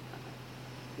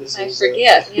 This I is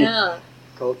forget, yeah.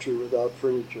 culture without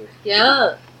furniture.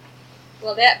 Yeah.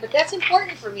 Well, but that's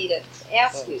important for me to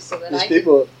ask you so that These I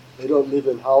people, they don't live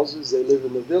in houses, they live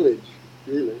in the village,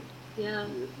 really. Yeah.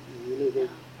 Really,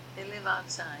 They live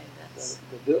outside. That's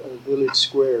the village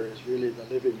square is really the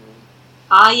living room.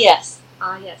 Ah, yes.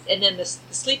 And then the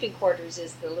sleeping quarters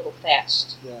is the little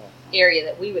thatched Yeah. area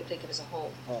that we would think of as a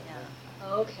home. Oh,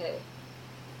 yeah. Okay.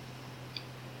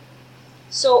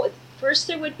 So first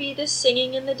there would be the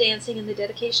singing and the dancing and the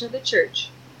dedication of the church.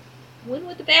 When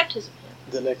would the baptism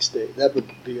happen? The next day. That would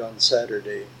be on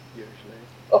Saturday, usually.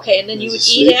 Okay, and then you would There's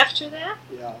a eat sleep. after that?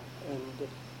 Yeah. And you,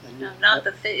 No, not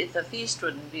the the feast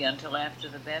wouldn't be until after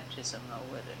the baptism,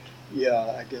 though, would it?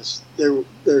 yeah, I guess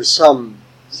there's some.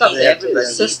 Some They have to-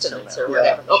 everybody sustenance or eats a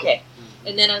whatever. Yeah, Okay. Mhm.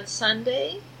 And then on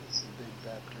Sunday, It's a big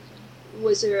baptism.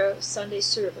 was there a Sunday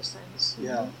service? I'm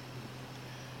assuming? Yeah.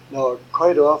 No,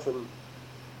 quite often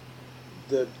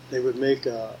that they would make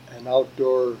an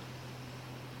outdoor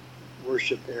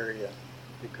worship area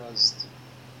because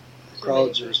the So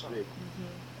crowds many are so people. big,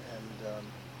 Mhm. and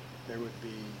there would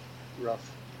be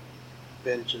rough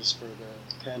benches for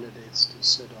the candidates to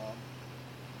sit on,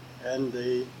 and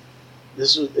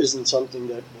this isn't something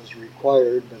that was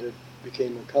required, but it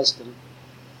became a custom.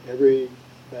 Every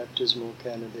baptismal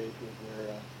candidate would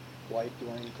wear a white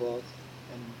loincloth,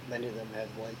 and many of them had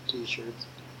white T-shirts,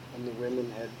 and the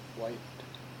women had white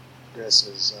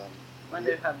dresses.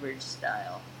 Mother Hubbard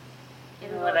style. You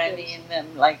know Oh, what I good. mean?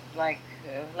 Them like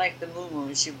the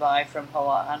muumuus you buy from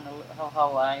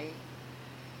Hawaii.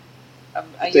 A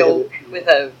They had yoke it- with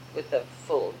a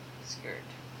full skirt.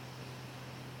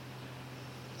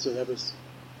 So that was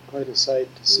quite a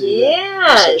sight to see. Yes.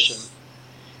 That procession.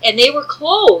 And they were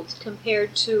clothed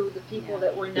compared to the people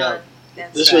that were not.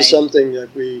 That's This right. was something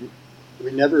that we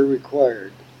never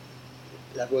required.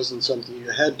 That wasn't something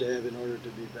you had to have in order to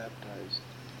be baptized.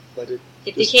 But It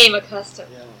this- became a custom.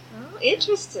 Yeah. Oh,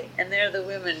 interesting. And there the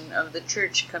women of the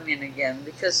church come in again,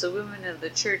 because the women of the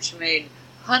church made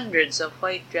hundreds of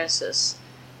white dresses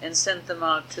and sent them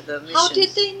out to the missions. How did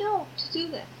they know to do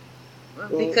that? Well,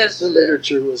 Well, because the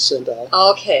literature was sent out.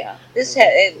 Okay. yeah, this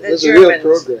had It the was a real Germans.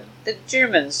 program. The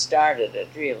Germans started it,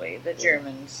 really. The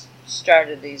Germans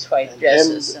started these white And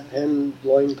dresses, hemmed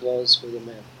loincloths for the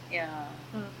men. yeah.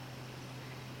 Hmm.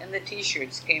 And the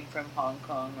T-shirts came from Hong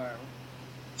Kong or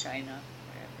China,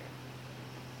 wherever.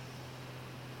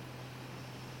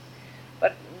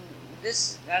 But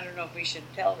this, I don't know if we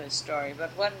should tell this story,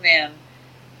 but one man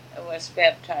was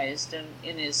baptized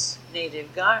in his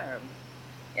native garb,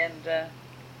 and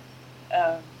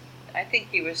I think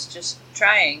he was just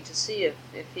trying to see if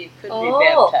he could be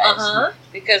baptized. Uh-huh.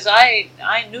 Because I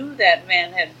knew that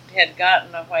man had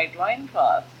gotten a white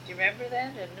loincloth. Do you remember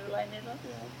that in New Lainilla?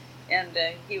 Yeah. And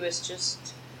he was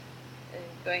just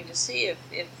going to see if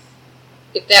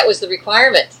If that was the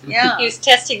requirement. yeah, He was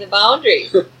testing the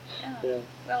boundaries. yeah. Yeah.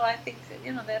 Well, I think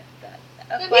that, that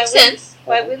That makes sense.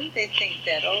 Why wouldn't they think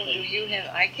that? Oh, do you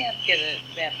have? I can't get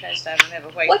baptized. I don't have a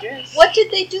white dress. What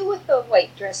did they do with the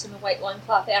white dress and the white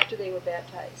loincloth after they were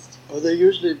baptized? Oh, they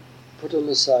usually put them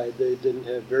aside. They didn't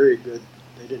have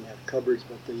they didn't have cupboards,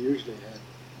 but they usually had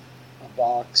a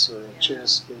box or a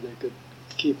chest where they could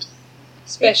keep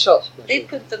Special. They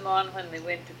put them on when they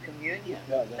went to communion.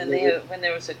 Yeah, When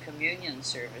there was a communion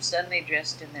service, then they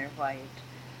dressed in their white.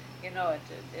 You know,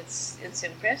 it's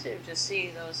impressive to see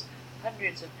those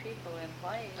hundreds of people in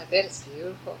white. I bet it's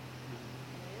beautiful.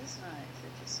 It is nice.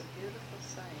 It's a beautiful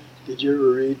sight. Did you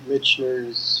ever read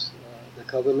Michener's The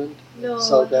Covenant? No,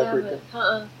 South I Africa?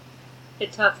 haven't.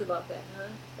 It talks about that,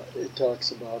 huh? It talks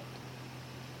about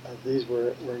these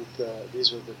were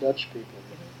the Dutch people,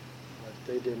 but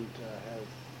they didn't have.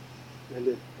 They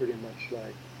lived pretty much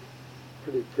like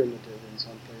pretty primitive in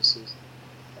some places,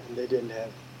 and they didn't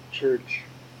have church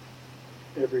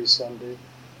every Sunday,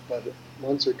 but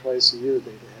once or twice a year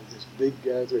they'd have this big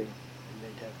gathering and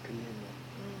they'd have communion.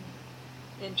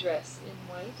 And dress in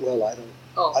white? Well, I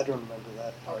don't remember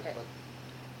that part, but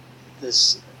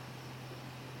this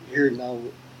here now,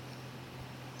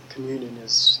 communion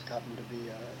has gotten to be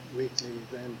a weekly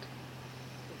event.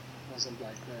 It wasn't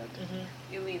like that.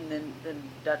 Mm-hmm. You mean the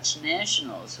Dutch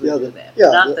nationals who do that?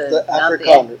 Yeah, not the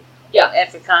Afrikaners.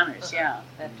 Afrikaners, yeah.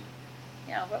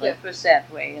 It was that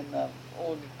way in the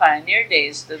old pioneer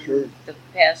days. The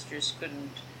pastors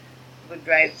would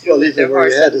drive through with their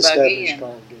horse and buggy. Well, even where you had established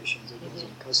congregations, it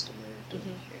wasn't customary to.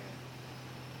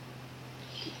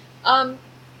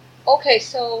 Okay,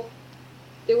 so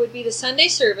there would be the Sunday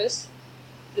service.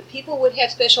 The people would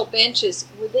have special benches.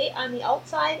 Were they on the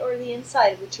outside or the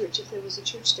inside of the church if there was a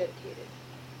church dedicated?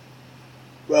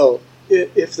 Well,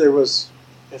 if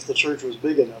the church was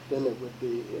big enough, then it would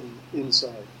be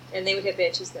inside. And they would have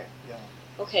benches there? Yeah.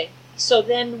 Okay, so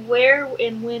then where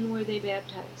and when were they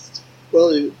baptized?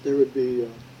 Well, there would be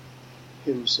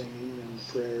hymn singing and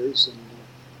prayers and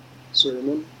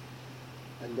sermon,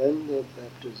 and then the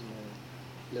baptismal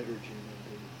liturgy would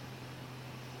be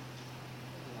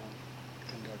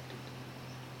conducted.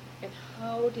 And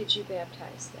how did you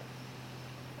baptize them?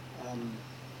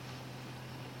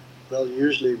 Well,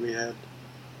 usually we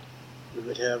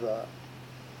would have a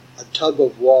tub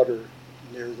of water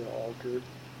near the altar,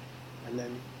 and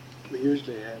then we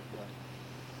usually had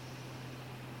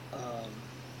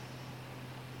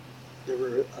there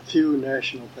were a few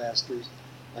national pastors,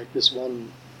 like this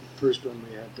one, the first one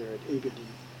we had there at Igadi,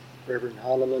 Reverend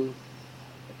Hahnemann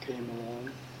came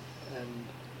along, and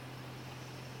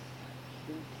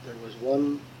there was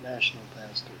one national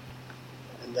pastor,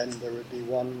 and then there would be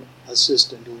one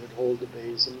assistant who would hold the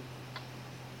basin,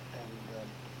 and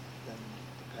then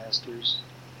the pastors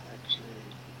actually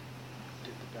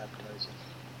did the baptizing.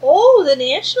 Oh, the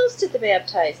nationals did the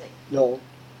baptizing. No,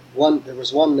 there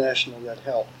was one national that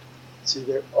helped. See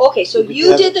there. Okay, so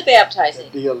you did the baptizing.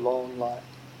 There'd be a long line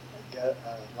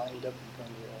lined up in front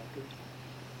of the altar.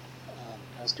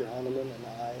 Pastor Hahnemann and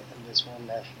I and this one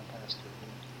national pastor we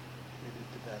did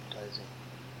the baptizing.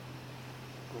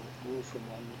 Move from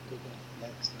one to the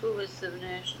next. Who was the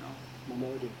national?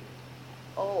 Momodi.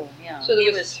 Oh, yeah. So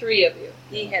there was three of you.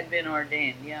 He had been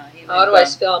ordained, yeah. How do I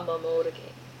spell Momodi?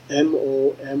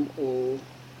 MOMODR.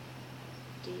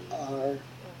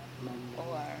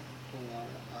 ORIGE.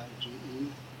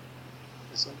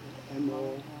 Is that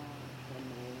MOMOOR?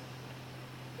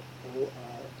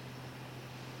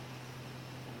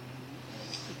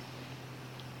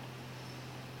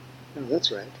 No,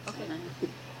 that's right. Okay.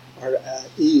 Or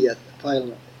E at the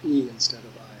final E instead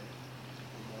of I.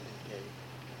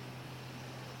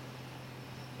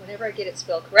 Whenever I get it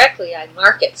spelled correctly, I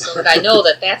mark it so that I know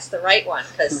that that's the right one,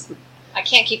 because I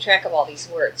can't keep track of all these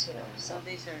words, you know. So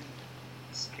these are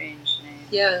strange names.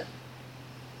 Yeah.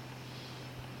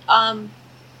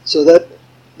 So that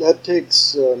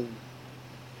takes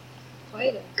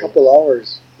quite a couple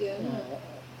hours. Yeah.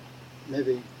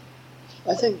 Maybe.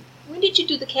 I think. When did you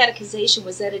do the catechization?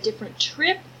 Was that a different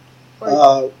trip?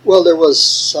 Or well, there was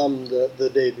some the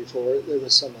day before. There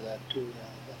was some of that too.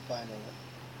 The final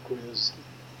quiz.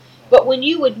 But when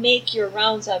you would make your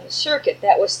rounds on the circuit,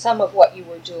 that was some of what you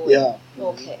were doing. Yeah.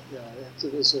 Okay. Yeah,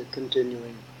 it was a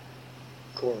continuing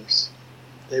course.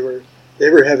 They were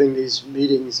having these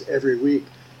meetings every week.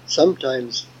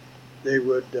 Sometimes they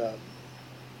would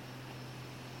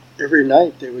every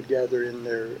night they would gather in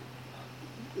the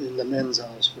men's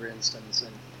house, for instance,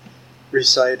 and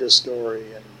recite a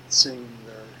story and sing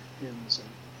their hymns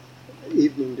and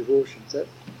evening devotions.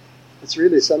 It's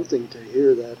really something to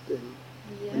hear that when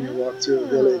you walk through the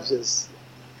villages,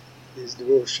 these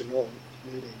devotional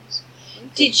meetings.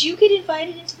 Did you get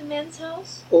invited into the men's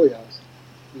house? Oh yes.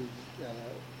 Mm-hmm. Yeah,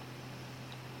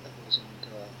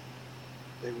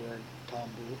 They weren't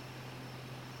taboo.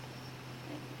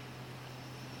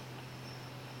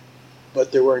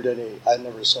 But there weren't any, I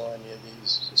never saw any of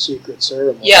these secret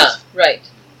ceremonies. Yeah, right.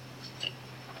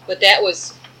 But that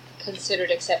was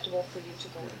considered acceptable for you to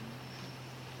go.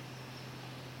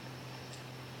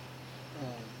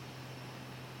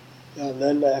 And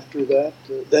then after that,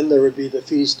 then there would be the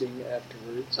feasting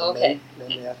afterwards. Okay. And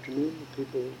then in the afternoon, the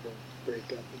people would break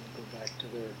up and go back to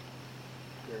their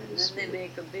various... And then they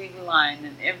make a big line,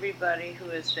 and everybody who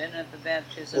has been at the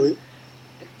baptism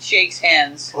shakes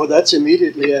hands. Oh, that's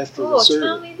immediately after the service. Oh,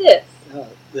 tell me this. Yeah,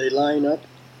 they line up,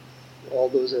 all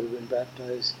those that have been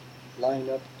baptized line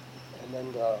up, and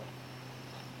then the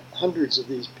hundreds of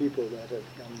these people that have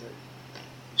come to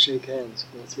shake hands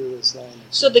go through this line.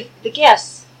 So the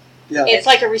guests, yeah. It's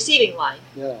like a receiving line.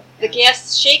 Yeah. The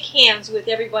guests shake hands with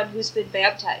everyone who's been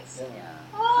baptized. Yeah.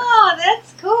 Oh,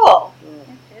 that's cool.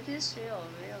 Yeah. It is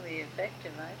really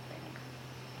effective, I think.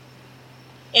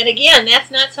 And again,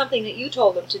 that's not something that you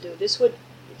told them to do. This would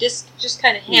just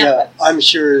kind of happens. Yeah, I'm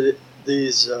sure that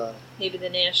these... maybe the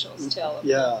Nationals tell them.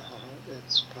 Yeah,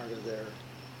 it's part of their...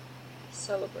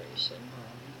 celebration.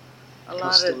 A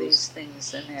lot of these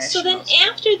things, the Nationals. So then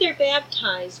after they're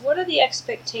baptized, what are the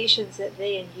expectations that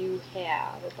they and you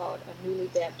have about a newly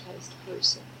baptized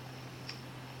person?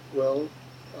 Well,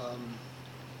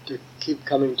 to keep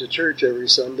coming to church every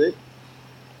Sunday,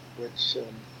 which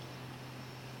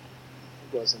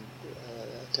wasn't,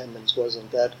 attendance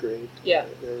wasn't that great. Yeah.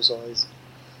 There was always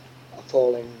a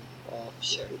falling off.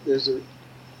 Sure.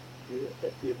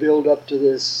 You build up to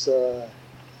this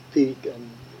peak, and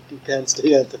you can't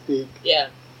stay at the peak. Yeah.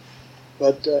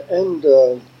 But,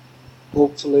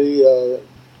 hopefully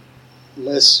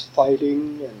less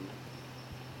fighting and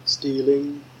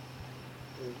stealing.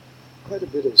 Quite a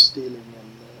bit of stealing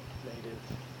in native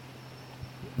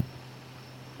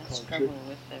That's culture. trouble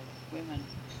with the women.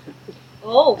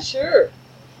 Oh, sure.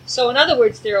 So in other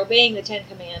words, they're obeying the Ten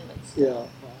Commandments. Yeah, well,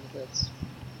 that's...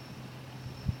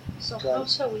 So how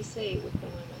shall we say it with the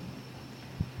women?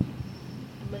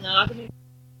 Monogamy?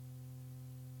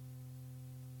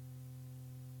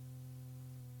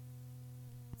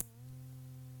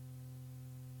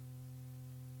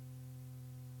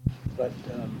 But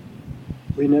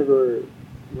we never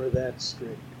were that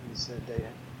strict. We said they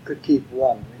could keep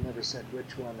one. We never said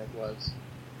which one it was.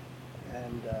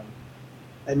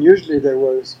 And usually there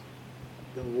was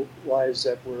the wives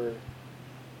that were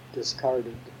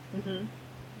discarded. Mm-hmm.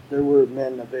 There were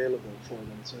men available for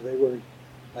them, so they weren't,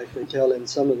 like they tell in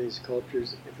some of these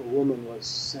cultures, if a woman was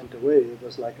sent away, it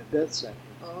was like a death sentence.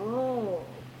 Oh.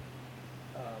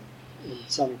 In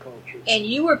some cultures. And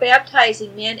you were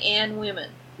baptizing men and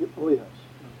women? Oh, yes.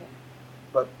 Okay.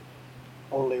 But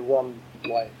only one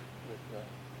wife with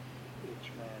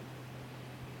each man.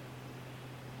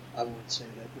 I would say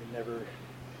that we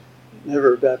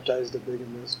never baptized a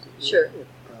bigamist. Sure. It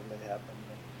probably happened.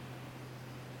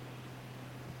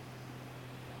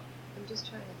 I'm just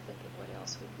trying to think of what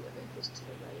else would be of interest to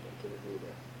the writer, to the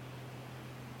reader.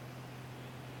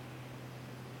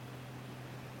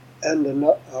 And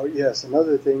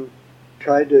another thing,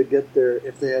 try to get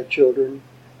if they have children,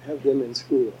 have them in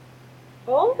school.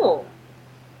 Oh.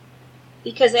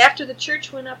 Because after the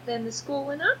church went up, then the school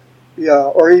went up? Yeah,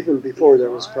 or even before there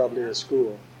was probably a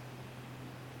school.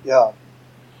 Yeah.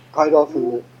 Quite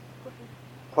often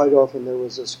there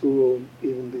was a school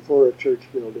even before a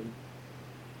church building.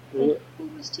 And who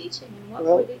was teaching, and what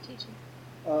were they teaching?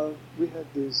 We had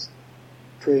these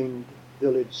trained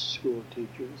village school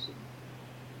teachers.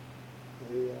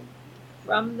 They,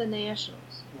 From the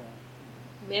Nationals?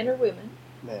 Yeah. Men or women?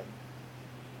 Men.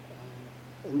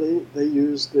 And they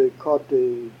used the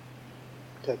Kote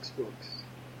textbooks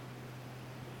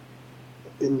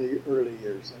in the early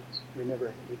years. We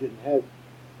didn't have.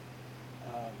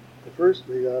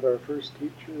 We got our first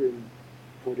teacher in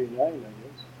 49, I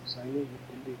guess. Simon,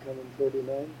 didn't he come in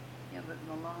 49? Yeah, but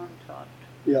Milan taught.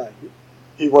 Yeah,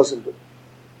 he wasn't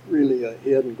really,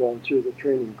 he hadn't gone through the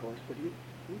training course, but he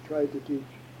tried to teach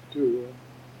too,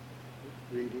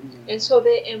 reading.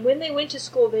 And when they went to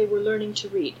school, they were learning to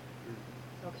read.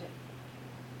 Mm-hmm. Okay.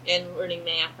 And learning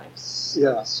math, I'm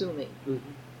assuming.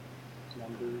 Mm-hmm.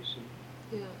 Numbers.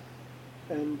 Yeah.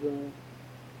 And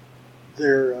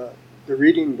the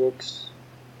reading books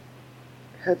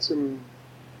had some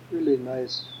really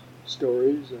nice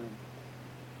stories.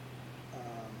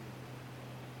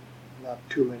 Not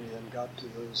too many of them got to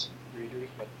those readers,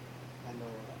 but I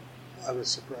know I was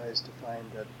surprised to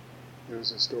find that there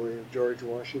was a story of George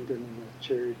Washington and the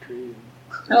cherry tree.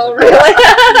 Oh, really?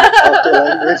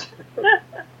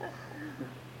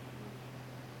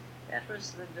 That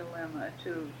was the dilemma,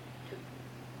 to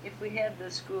if we had the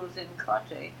schools in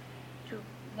Kotte to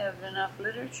have enough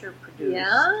literature produced.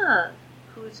 Yeah.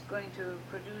 Who's going to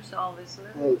produce all this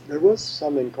literature? Well, there was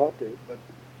some in Kotte, but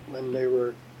when they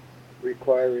were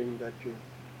requiring that you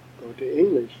go to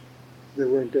English, there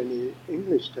weren't any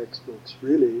English textbooks,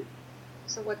 really.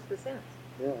 So what's the sense?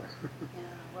 Yeah. Yeah,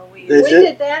 well, They When did-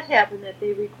 did that happen, that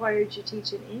they required you to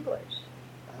teach in English?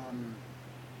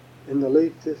 In the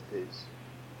late 50s.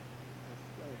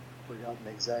 I've forgotten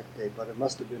the exact date, but it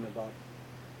must have been about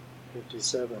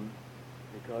 57,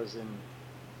 because in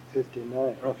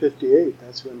 58,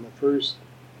 that's when the first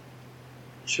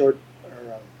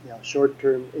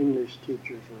short-term English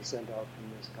teachers were sent out from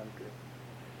this country.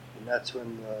 And that's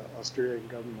when the Australian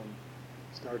government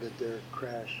started their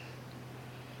crash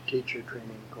teacher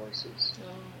training courses. Oh.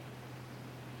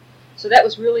 So that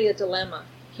was really a dilemma.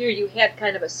 Here you had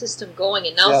kind of a system going,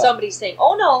 and now Yeah. somebody's saying,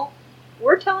 oh no,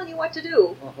 we're telling you what to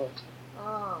do. Uh-huh.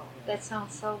 Oh, that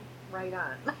sounds so right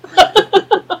on.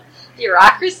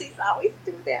 Bureaucracies always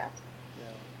do that.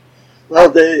 Yeah.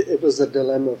 Well, it was a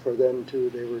dilemma for them too.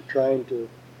 They were trying to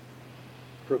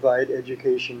provide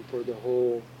education for the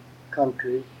whole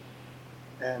country,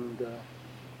 and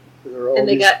there were all And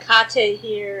they these, got Kate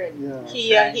here, and Yeah.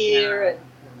 Kia Right, here, yeah. and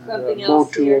something else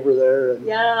Motu here. over there, and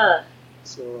Yeah.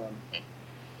 so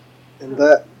and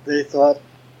that they thought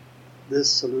this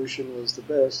solution was the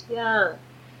best, Yeah.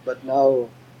 but now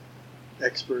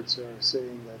experts are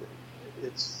saying that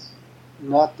it's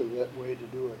not the way to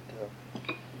do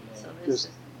it. So this Just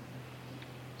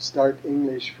start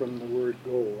English from the word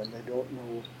go, and they don't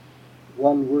know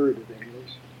one word of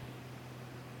English.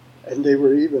 And they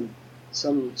were even,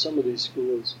 some of these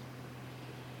schools,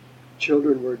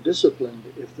 children were disciplined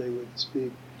if they would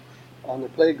speak on the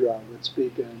playground, would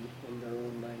speak in their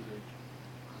own language.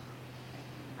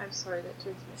 I'm sorry, that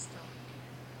turns my stomach.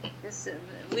 This,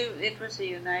 it was a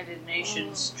United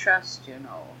Nations trust, and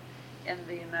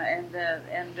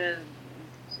the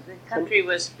country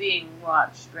was being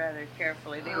watched rather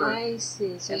carefully. They were, I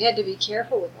see. So you had to be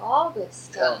careful with all this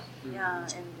stuff. yeah,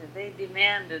 and they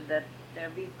demanded that there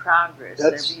be progress.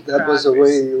 That was the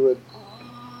way you would.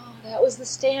 Oh, that was the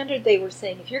standard they were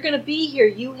saying. If you're going to be here,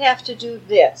 you have to do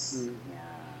this. Yeah.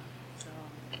 So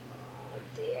Oh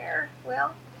dear.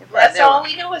 Well, if that's there all were-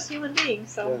 we know as human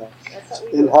beings. So Yeah. that's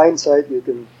what we In do. hindsight, you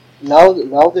can now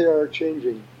they are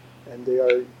changing, and they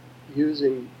are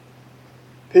using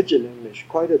pidgin English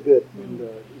quite a bit in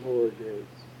the lower grades.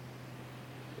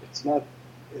 It's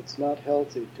not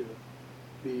healthy to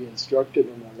be instructed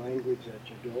in a language that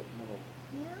you don't know.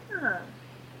 Yeah.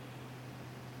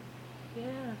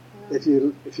 Yeah.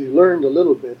 Well, If you learned a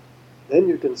little bit, then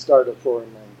you can start a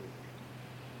foreign language.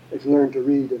 If you learn to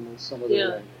read in some other Yeah.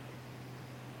 language.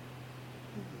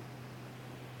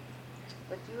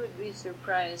 But you would be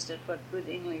surprised at what good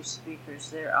English speakers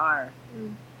there are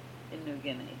Mm. in New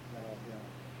Guinea. Yeah.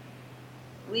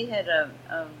 We had a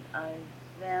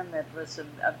man that was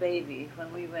a baby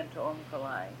when we went to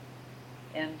Omkolai,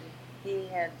 and he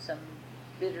had some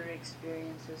bitter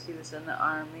experiences. He was in the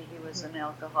army, he was an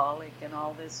alcoholic and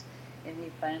all this, and he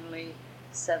finally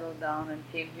settled down and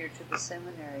came here to the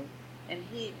seminary. And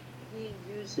he He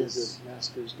has uses, his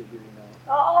master's degree now.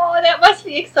 Oh, that must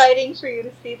be exciting for you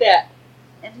to see that.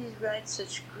 and he writes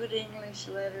such good English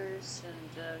letters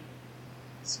and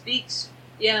speaks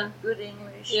Yeah. good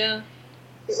English. Yeah.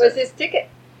 It So- was his ticket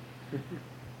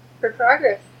for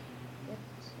progress.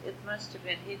 It must have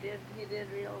been. He did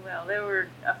real well. There were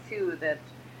a few that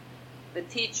the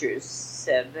teachers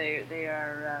said they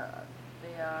are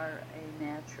a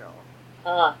natural,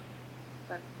 Ah,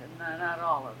 but not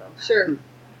all of them. sure.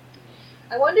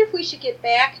 I wonder if we should get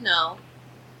back now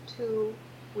to,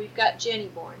 we've got Jennie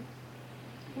born.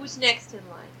 Who's next in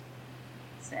line?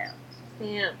 Sam.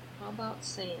 Sam. How about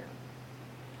Sam?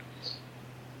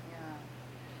 Yeah.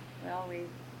 Well, we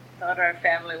thought our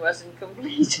family wasn't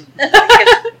complete,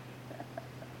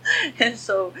 and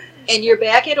so And you're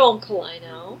back at Omkolai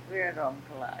now. we're at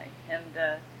Omkolai, and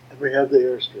And we have the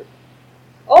airstrip.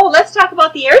 Oh, let's talk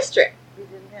about the airstrip. we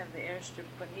didn't have the airstrip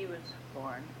when he was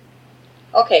born.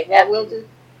 Okay, well, we'll do.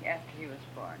 After he was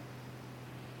born.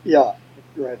 Yeah,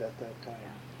 right at that time.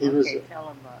 He was. Okay, tell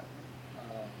him about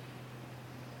it.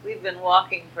 We've been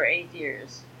walking for 8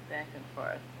 years, back and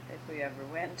forth, if we ever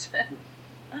went.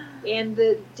 And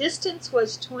the distance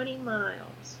was 20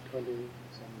 miles.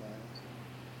 20-some miles.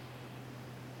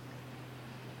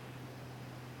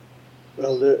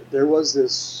 Well, there was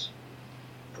this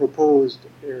proposed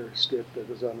airstrip that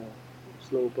was on a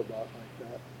slope about like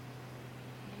that.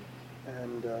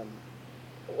 And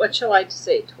What shall I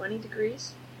say? 20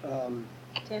 degrees? um,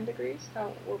 10 degrees?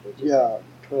 What would you say? yeah,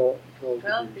 12 12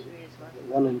 degrees. degrees, wasn't it?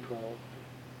 1 in 12.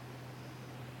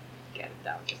 at it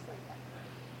down just like that.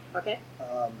 Okay?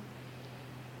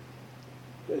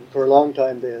 And for a long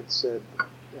time they had said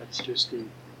that's just the.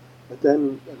 But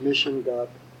then a mission got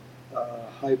a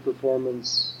high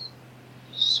performance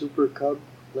Super Cub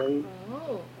plane,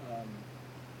 Oh.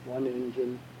 one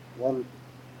engine, one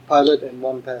pilot, and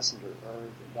one passenger, or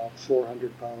about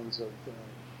 400 pounds of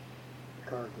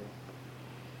cargo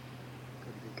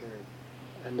could be carried,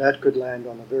 and that could land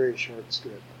on a very short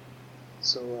strip.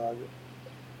 So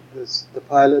the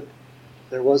pilot,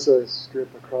 there was a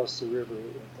strip across the river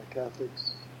that the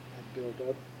Catholics had built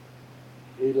up.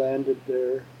 He landed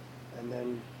there and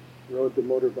then rode the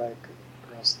motorbike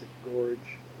across the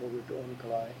gorge over to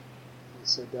Omkolai. He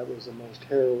said that was the most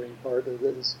harrowing part of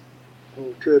this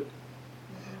whole trip,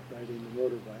 riding the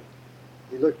motorbike.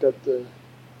 He looked at the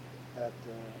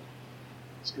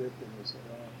strip and he said,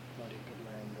 oh, I thought he could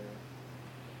land there.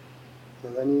 So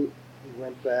then he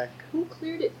went back. Who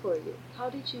cleared it for you? How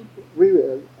did you?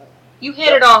 You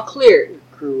had it all cleared.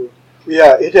 Crew.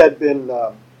 Yeah, it had been.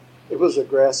 It was a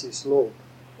grassy slope.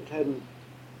 It hadn't.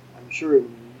 I'm sure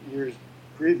in years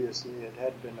previously it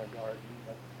had been a garden,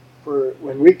 but for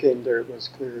when we came there, it was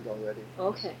cleared already.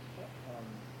 Okay.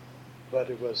 But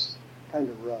it was kind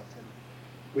of rough, and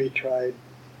we tried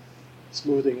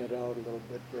smoothing it out a little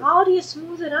bit. How do you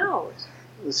smooth it out?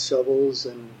 With shovels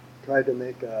and tried to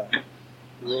make a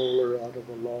roller out of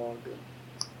a log.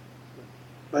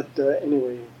 But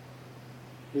anyway,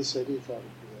 he said he thought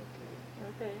it'd be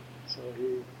okay. Okay. So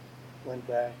he went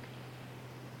back,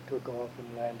 took off,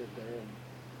 and landed there. And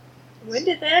When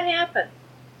did that happen?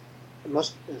 it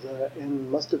must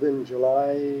have been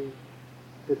July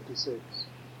 '56.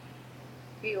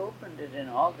 He opened it in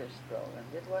August, though,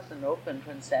 and it wasn't opened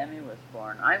when Sammy was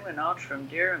born. I went out from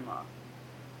Dirima.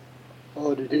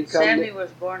 Oh, did he And come? Sammy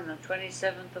was born on the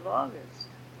 27th of August.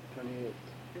 28th.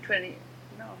 28th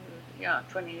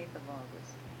of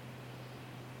August.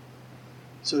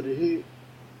 So did he?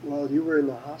 While you were in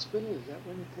the hospital, is that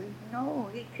when he came? No,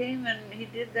 he came and he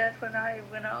did that when I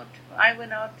went out. I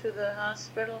went out to the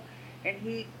hospital, and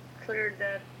he cleared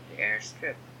that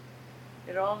airstrip.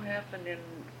 It all happened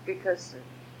because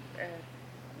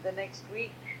the next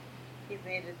week he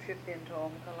made a trip into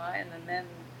Omkolai, and then.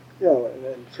 Yeah,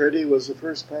 and Freddie was the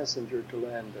first passenger to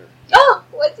land there. Oh,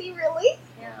 was he really?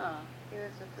 Yeah, he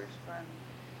was the first one.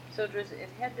 So it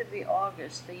had to be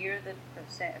August, the year that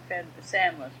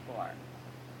Sam was born.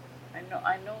 I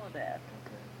know that.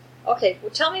 Okay,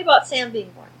 well tell me about Sam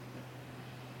being born.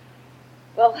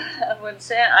 Well, when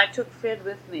I took Fred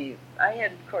with me, I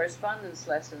had correspondence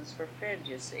lessons for Fred,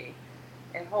 you see,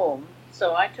 at home.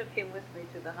 So I took him with me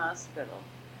to the hospital.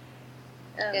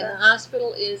 And the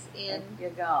hospital is in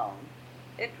Yagal.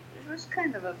 It was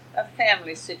kind of a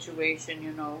family situation,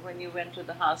 you know. When you went to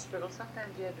the hospital,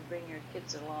 sometimes you had to bring your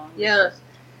kids along. Yeah.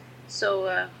 So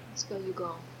let's go, you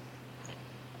go.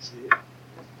 See,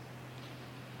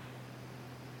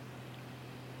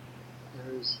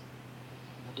 there's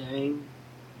Madang, and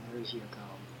there's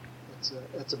Yagal.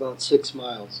 It's about 6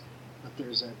 miles, but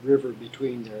there's that river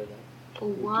between there.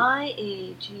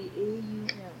 Yagaum.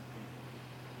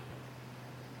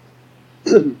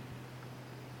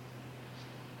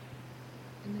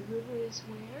 And the river is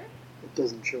where? It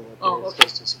doesn't show up. Oh, there. okay.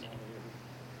 It's just a small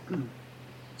river.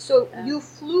 So you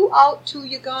flew out to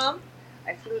Yagaum?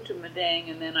 I flew to Madang,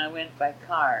 and then I went by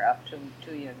car up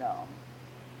to Yagal.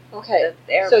 Okay.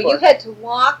 The airport. So you had to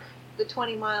walk the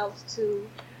 20 miles to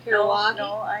Karawagi?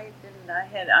 No, I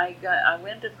didn't. I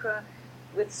went across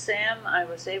with Sam. I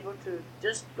was able to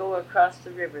just go across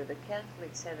the river. The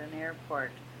Catholics had an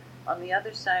airport on the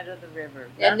other side of the river.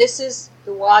 And this is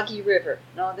the Wagi River.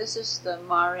 No, this is the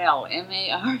Marel,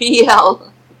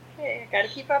 Marel. Okay, I got to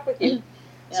keep up with you.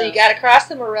 Yeah. So you got across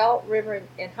the Marel River,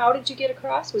 and how did you get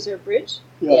across? Was there a bridge?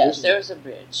 Yeah, Yes, there's a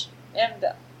bridge, and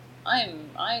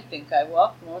I think I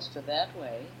walked most of that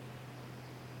way.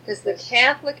 Because the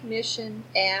Catholic mission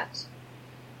at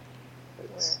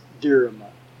It's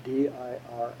Dirima, Dirima.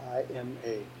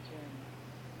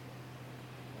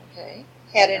 Okay,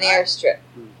 had an airstrip.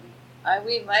 Mm-hmm.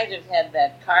 We might have had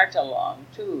that cart along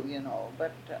too, you know,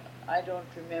 but I don't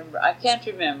remember. I can't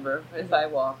remember if I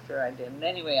walked or I didn't.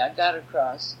 Anyway, I got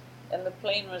across, and the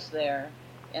plane was there,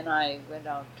 and I went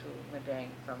out to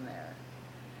Madang from there.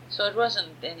 So it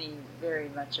wasn't very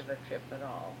much of a trip at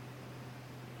all.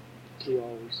 2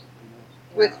 hours.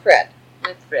 With Fred.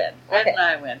 With Fred. Fred Okay. and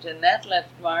I went, and that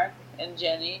left Mark and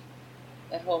Jennie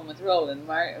at home with Roland.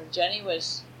 Jennie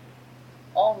was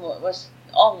almost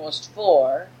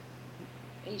 4.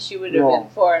 She would have been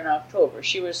 4 in October.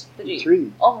 She was 3.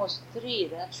 3. Almost 3,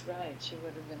 that's right. She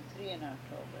would have been 3 in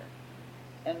October.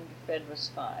 And Fred was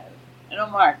 5. No,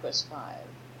 Mark was 5.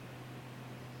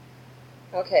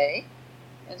 Okay.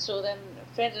 And so then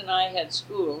Fred and I had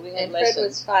school. We had And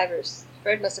lessons.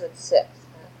 Fred must have been 6.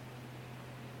 Huh?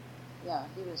 Yeah,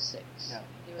 he was 6. Yeah.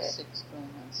 He was Okay. 6 going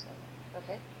on 7.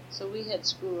 Okay. So we had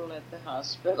school at the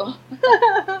hospital.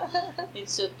 He'd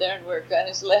sit there and work on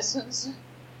his lessons.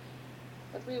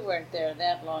 But we weren't there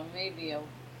that long.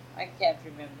 I can't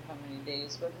remember how many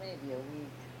days, but maybe a week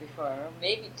before, or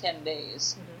maybe 10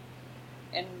 days.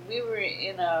 Mm-hmm. And we were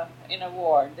in a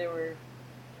ward. There were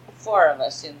 4 of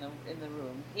us in the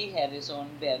room. He had his own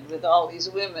bed with all these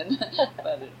women,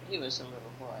 but he was a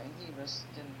little boy. He didn't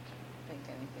think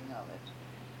anything of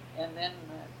it. And then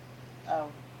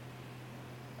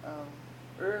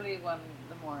early in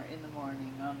the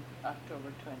morning on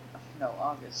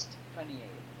August 28th,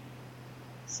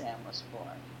 Sam was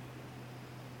born.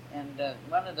 And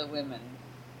one of the women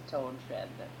told Fred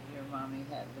that your mommy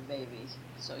had the baby,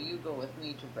 so you go with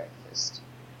me to breakfast.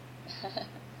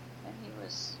 And he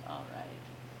was all right.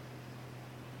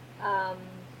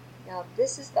 Now,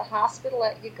 this is the hospital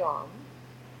at Yagam.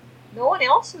 No one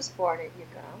else was born at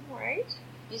Yagam, right?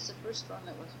 He's the first one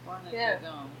that was born at Yeah.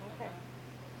 Madang. Okay.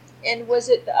 And was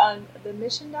it the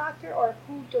mission doctor, or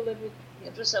who delivered?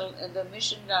 It was the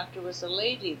mission doctor was a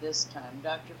lady this time,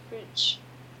 Dr. Fritsch.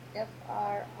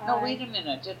 F-R-I... No, wait a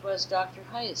minute. It was Dr.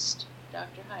 Heist.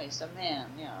 Dr. Heist, a man,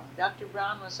 yeah. Dr.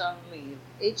 Brown was on leave.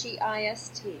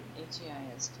 H-E-I-S-T.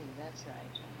 H-E-I-S-T, that's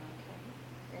right.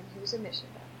 Okay. And he was a mission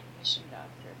doctor. Mission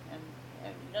doctor.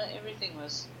 And no, everything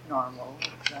was normal.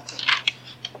 Nothing.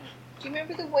 Do you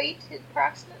remember the weight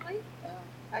approximately?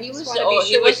 He was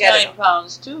 9 9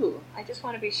 pounds too. I just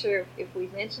want to be sure if we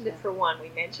mentioned it for one, we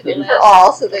mentioned The it for last-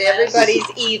 all, so that the last- everybody's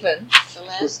even. The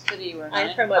last 3 were 9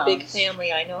 I'm from pounds. a big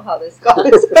family. I know how this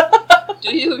goes.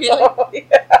 Do you really? So,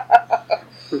 yeah.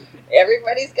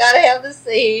 Everybody's got to have the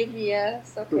same.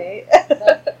 Yes. Okay.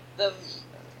 The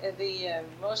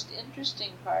most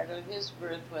interesting part of his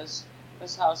birth was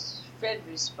how Fred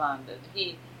responded.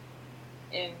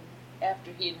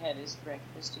 After he'd had his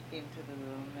breakfast, he came to the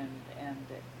room and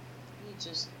he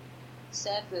just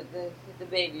sat with the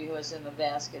baby who was in the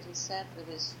basket. He sat with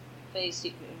his face.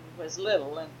 He was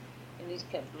little and he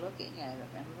kept looking at him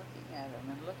and looking at him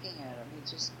and looking at him. He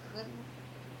just couldn't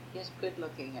quit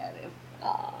looking at him.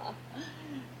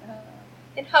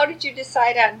 And how did you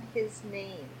decide on his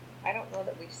name? I don't know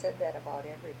that we've said that about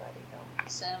everybody, though.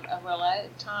 Sam.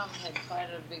 Tom had quite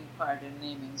a big part in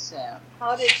naming Sam.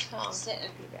 How did Tom Sa-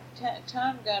 do that?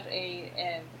 Tom got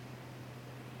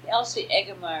Elsie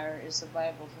Eggemeyer is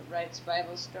writes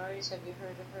Bible stories. Have you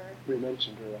heard of her? We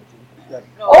mentioned her, I think.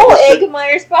 No. Oh,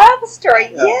 Eggemeyer's Bible story.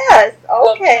 Yeah. Yes.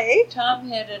 Okay. Tom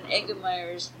had an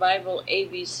Eggemeyer's Bible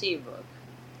ABC book,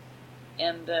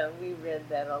 and we read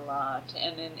that a lot.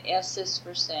 And an S is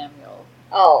for Samuel,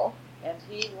 Oh, and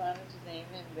he wanted to name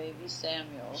him Baby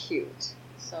Samuel. cute.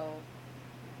 So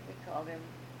we called him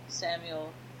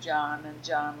Samuel John, and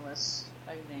John was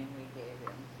a name we gave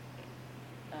him.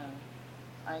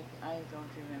 I don't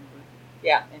remember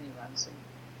Yeah. anyone's.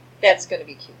 That's going to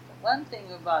be cute. One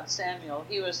thing about Samuel,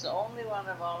 he was the only one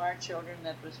of all our children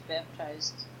that was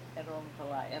baptized at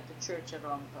Omkolai, at the church at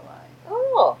Omkolai.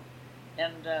 Oh,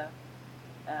 And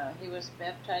he was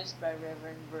baptized by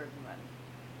Reverend Bergman.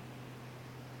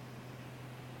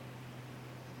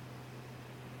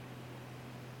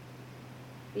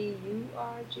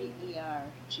 B-U-R-G.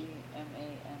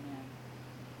 Bergmann.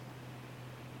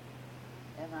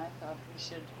 And I thought we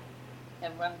should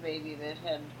have one baby that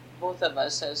had both of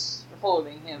us as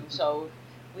holding him, so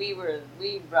we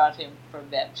brought him for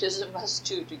baptism, us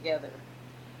 2 together.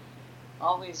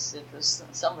 Always it was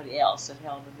somebody else that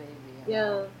held the baby. You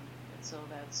know? Yeah. And so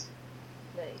that's,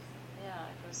 Nice. yeah,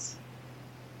 it was.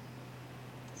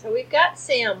 So we've got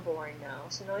Sam born now.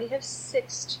 So now you have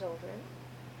 6 children.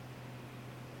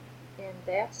 And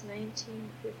that's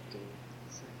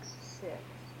 1956.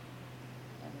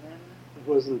 And then, It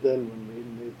wasn't then when we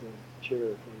made the chair for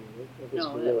you. That was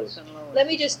no, for that Lois. was in Lois. Let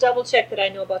me just double check that I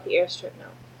know about the airstrip now.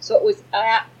 So it was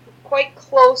quite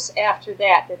close after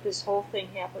that this whole thing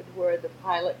happened, where the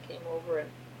pilot came over and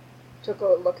took a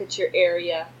look at your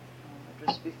area. It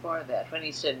was before that, when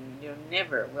he said, "You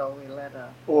never will we let a."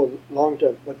 Oh, long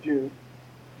time. But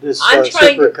this I'm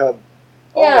trying Super to- Cub.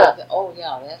 Yeah.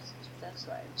 Yeah, that's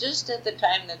right. Just at the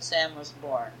time that Sam was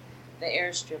born, the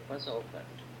airstrip was opened.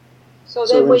 So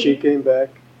So then when when she came back,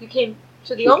 you came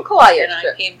to the Omkolai And I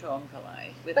airstrip. came to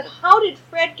Omkolai with But how did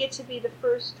Fred get to be the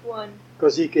first one?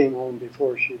 because he came home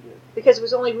before she did. Because there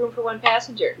was only room for one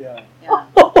passenger. Yeah. yeah,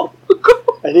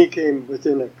 And he came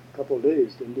within a couple of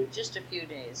days, didn't he? just a few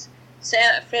days.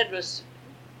 Fred was.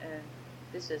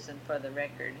 This isn't for the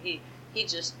record. He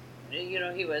just,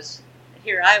 he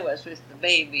here I was with the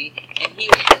baby,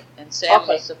 and Sam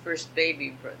Okay. was the first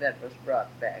baby that was brought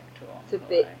back to To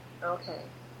Omkolai. Okay.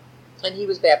 And he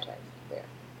was baptized there.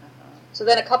 Uh-huh. So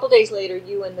then a couple days later,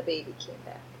 you and the baby came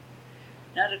back.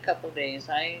 Not a couple days.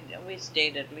 We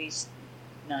stayed at least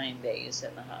 9 days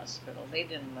in the hospital. They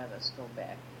didn't let us go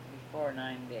back before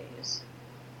 9 days.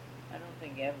 I don't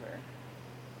think ever.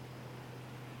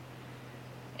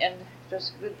 And it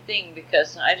was a good thing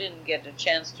because I didn't get a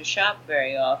chance to shop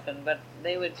very often, but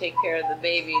they would take care of the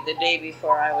baby the day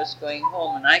before I was going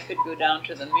home, and I could go down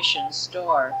to the mission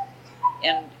store.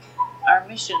 And our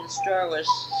mission store was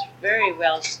very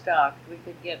well stocked. We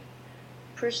could get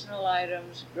personal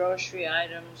items, grocery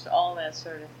items, all that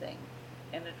sort of thing.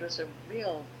 And it was a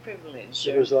real privilege.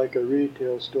 It was like a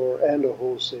retail store and a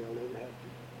wholesale. It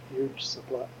had huge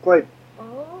supply. Quite,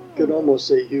 could almost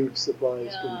say huge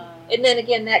supplies. Yeah. And then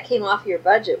again, that came off your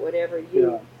budget, whatever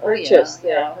you Yeah. purchased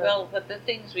there. Yeah. Well, but the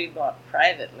things we bought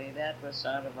privately, that was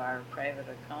out of our private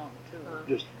account, too.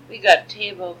 Just We got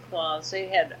tablecloths. They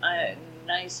had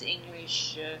nice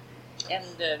English and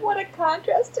What a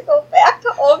contrast to go back to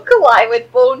Omkolai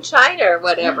with bone china or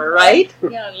whatever, right?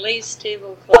 yeah, lace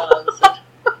tablecloths.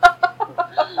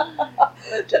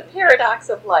 But The paradox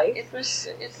of life. it was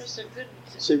a good.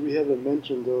 see, we haven't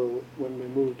mentioned though when we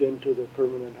moved into the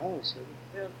permanent house.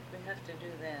 We have to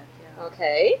do that. Yeah.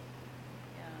 Okay.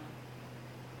 Yeah.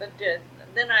 But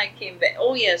then I came back.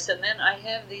 Oh yes, and then I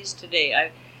have these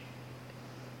today.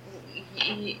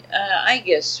 I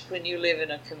guess when you live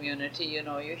in a community, you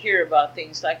know, you hear about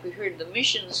things like we heard the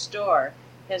mission store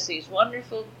has these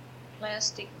wonderful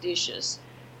plastic dishes.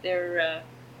 They're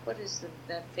what is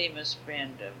that famous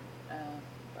brand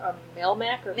of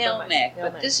Melmac or Melmac,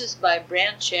 but this is by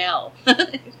Branchell,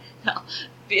 Branchl,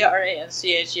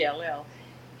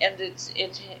 and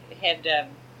it had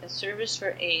a service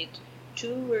for 8.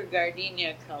 2 were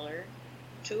gardenia color,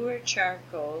 2 were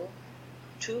charcoal,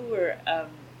 2 were a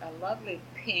lovely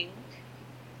pink,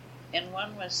 and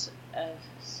 1 was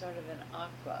sort of an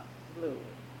aqua blue.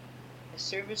 A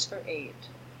service for 8.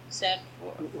 Set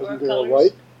for 4 Wasn't there colors. a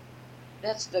white?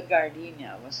 That's the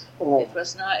gardenia. Oh. It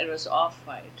was not. It was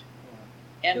off-white.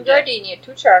 And 2 gardenia,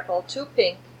 2 charcoal, 2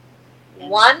 pink, and-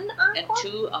 1 aqua? and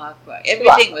 2 aqua.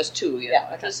 Everything aqua. was 2. You Yeah, know,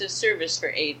 okay. it was a service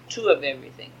for 8. 2 of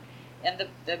everything, and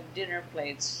the dinner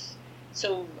plates.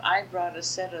 So I brought a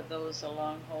set of those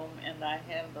along home, and I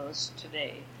have those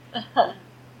today.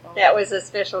 That was a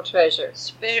special treasure.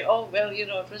 Oh well, you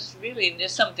know, it was really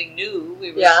just something new.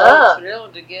 We were Yeah. so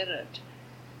thrilled to get it,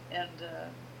 and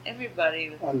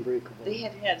everybody. Unbreakable. They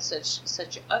had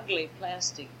such ugly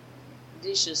plastic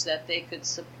dishes that they could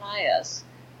supply us,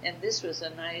 and this was a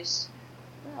nice.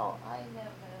 Well, I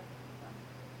have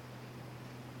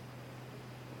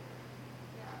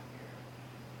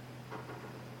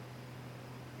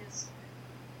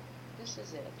this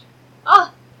is it.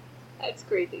 Ah, that's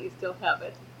great that you still have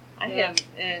it. I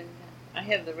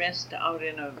have the rest out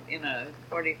in a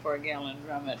 44-gallon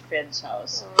drum at Fred's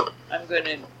house. I'm going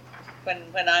to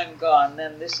when I'm gone,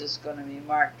 then this is going to be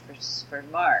marked for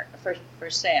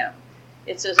Sam.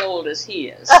 It's as old as he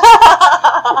is.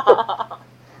 I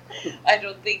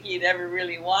don't think he'd ever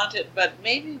really want it, but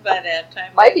maybe by that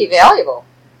time. Might be valuable.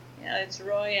 Yeah, it's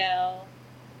Royale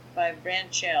by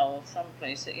Branchell,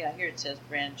 someplace. Yeah, here it says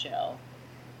Branchell.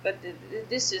 But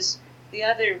this is, the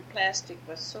other plastic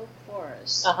was so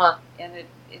porous, and it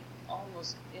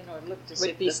almost, you know, it looked as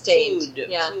Would if be the stained.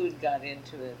 food got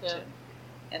into it. Yeah.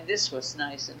 And this was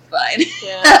nice and fine.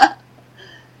 Yeah.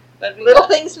 But we Little got-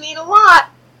 things mean a lot.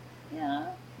 Yeah,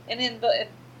 and in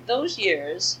those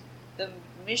years, the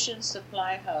Mission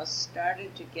Supply House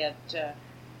started to get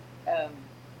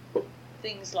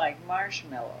things like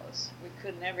marshmallows. We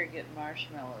could never get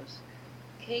marshmallows.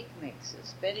 Cake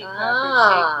mixes, Betty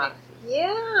Crocker cake mixes,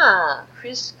 Yeah.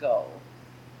 Crisco,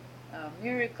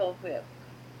 Miracle Whip.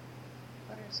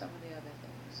 What are some of the other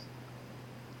things?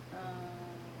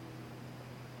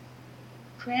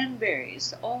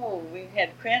 Cranberries. Oh, we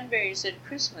had cranberries at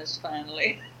Christmas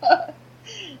finally.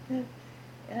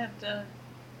 And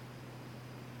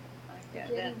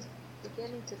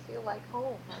Beginning to feel like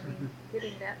home. I mean,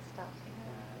 getting that stuff.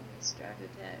 we started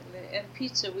that. And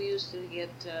pizza, we used to get,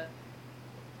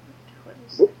 what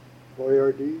is it?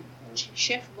 Boyardee.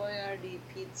 Chef Boyardee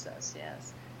pizzas,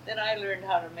 yes. Then I learned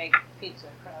how to make pizza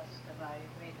crust, and I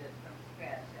made it from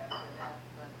scratch after that.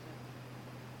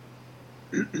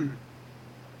 But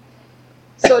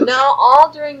So now,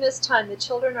 all during this time, the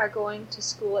children are going to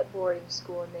school at boarding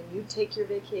school, and then you take your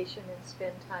vacation and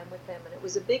spend time with them. And it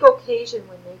was a big occasion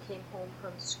when they came home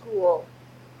from school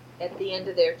at the end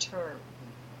of their term.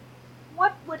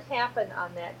 What would happen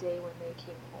on that day when they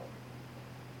came home?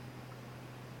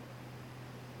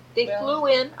 They Well- flew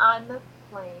in on the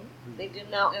plane. They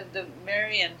didn't. No. The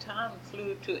Mary and Tom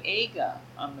flew to Aga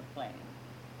on the plane,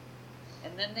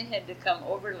 and then they had to come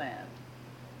overland.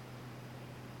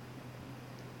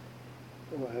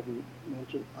 Oh, I haven't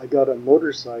mentioned. I got a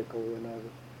motorcycle when I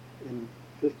was in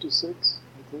 '56,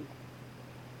 I think.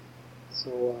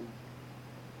 So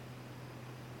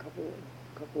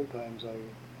couple of times I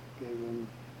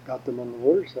got them on the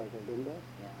motorcycle, didn't I?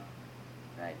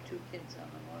 Yeah, ride 2 kids on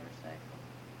the motorcycle.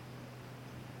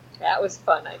 That was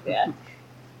fun, I bet.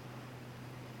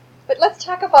 But let's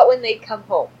talk about when they'd come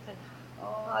home and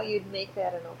how you'd make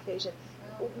that an occasion.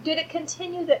 Did it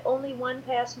continue that only one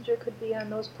passenger could be on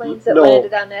those planes that No.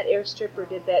 landed on that airstrip, or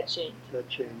did that change? That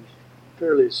changed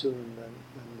fairly soon. Then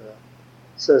the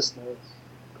Cessnas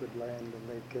could land, and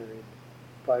they carried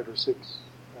 5 or 6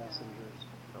 passengers.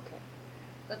 Okay.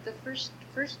 But the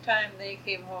first time they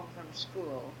came home from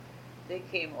school, they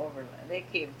came overland. They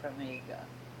came from Aga.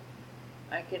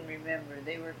 I can remember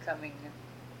they were coming,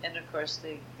 and of course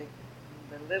the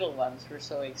little ones were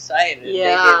so excited.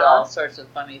 Yeah. They did all sorts of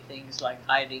funny things like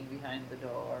hiding behind the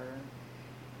door.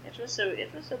 It was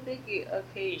a big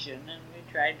occasion, and we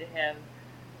tried to have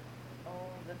all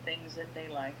the things that they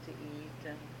like to eat,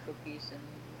 and cookies and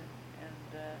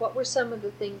What were some of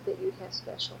the things that you'd have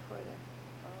special for them?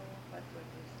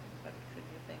 what could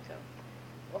you think of?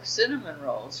 Well, cinnamon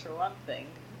rolls for one thing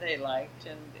they liked,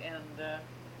 and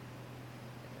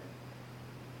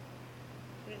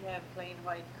we'd have plain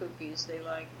white cookies. They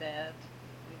liked that.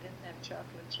 We didn't have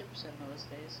chocolate chips in those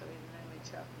days, so we didn't have any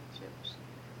chocolate chips.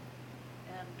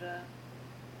 And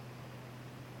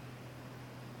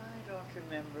I don't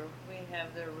remember. We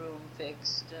have their room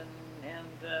fixed, and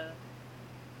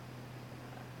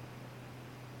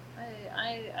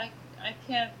I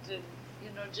can't,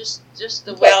 just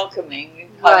the Okay. welcoming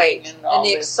and hugging and all and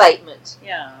the this. excitement.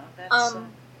 Yeah, that's.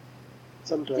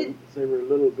 Sometimes they were a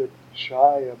little bit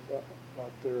shy about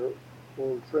their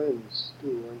old friends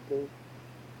too, weren't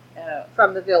they?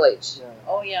 From the village. Yeah.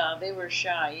 Oh yeah, they were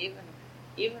shy,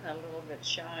 even a little bit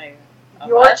shy. of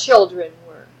Your us. children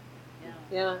were. Yeah,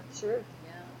 Yeah, sure.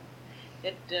 yeah.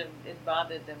 It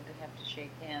bothered them to have to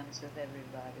shake hands with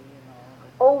everybody,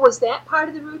 Oh, was that part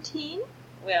of the routine?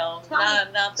 Well, Tell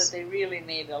me. not that they really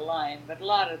made a line, but a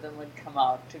lot of them would come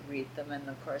out to greet them, and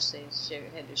of course they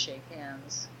had to shake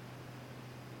hands.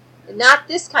 Not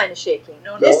this kind of shaking.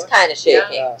 No, This kind of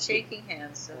shaking. Yeah. Shaking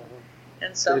hands,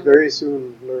 and They some. very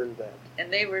soon learned that.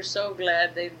 And they were so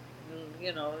glad they,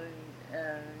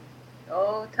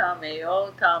 oh Tommy,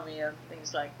 and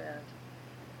things like that.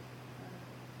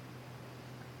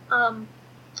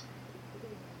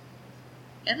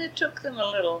 And it took them a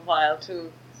little while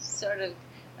to sort of,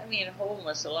 home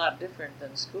was a lot different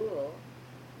than school,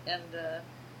 and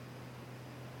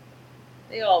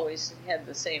they always had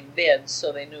the same beds,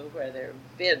 so they knew where their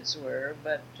beds were,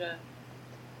 but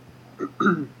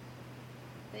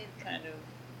they kind of,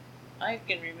 I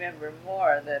can remember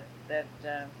more that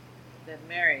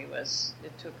Mary was,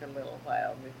 it took a little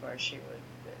while before she would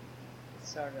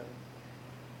sort of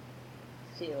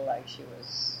feel like she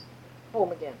was,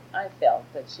 Home again. I felt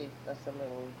that she was a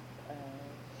little,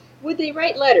 Would they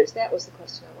write letters? That was the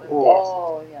question I wanted to ask.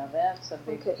 oh yeah, that's a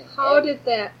big Okay, thing. how did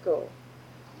that go?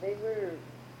 They were,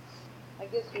 I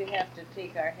guess we have to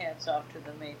take our hats off to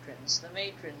the matrons. The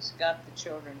matrons got the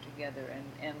children together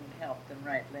and helped them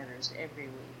write letters every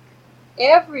week.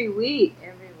 Every week.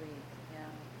 Every week,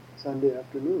 yeah. Sunday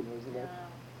afternoon, wasn't it? Yeah.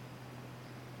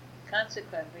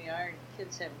 Consequently, our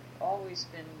kids have always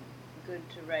been good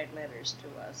to write letters to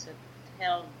us. It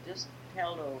just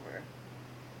held over.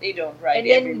 They don't write And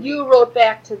every then week. you wrote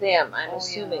back to them, I'm Oh,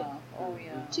 assuming. Yeah. Oh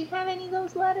yeah. Do you have any of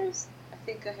those letters? I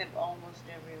think I have almost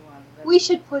every one. But We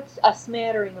should put a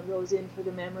smattering of those in for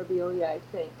the memorabilia, I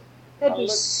think. That'd I'll be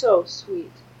look. so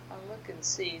sweet. I'll look and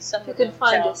see. Some If you of can them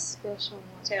find a special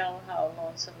one. tell how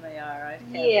lonesome they are. I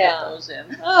can't Yeah. get those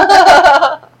in.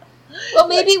 Well,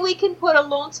 maybe we can put a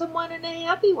lonesome one and a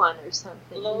happy one or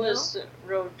something. Lois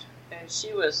wrote,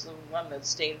 she was the one that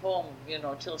stayed home,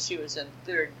 till she was in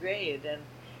 3rd grade,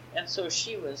 and so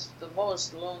she was the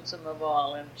most lonesome of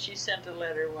all. And she sent a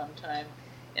letter one time,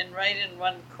 and right in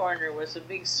one corner was a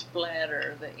big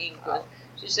splatter. The ink was.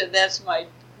 She said, "That's my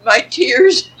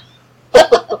tears."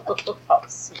 How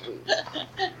sweet.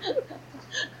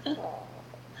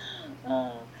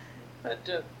 But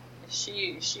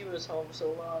she was home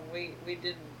so long. We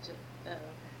didn't.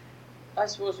 I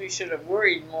suppose we should have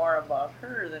worried more about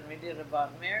her than we did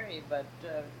about Mary. But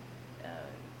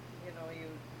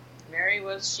Mary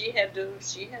was. She had to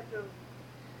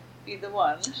be the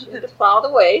one. She had to plow the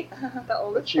way. The But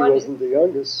oldest she one. wasn't the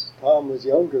youngest. Tom was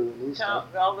younger than these.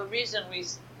 Well, the reason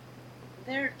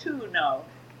there too now.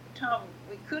 Tom,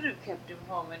 we could have kept him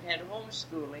home and had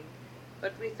homeschooling,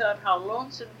 but we thought how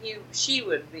lonesome she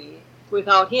would be.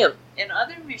 Without him. And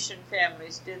other mission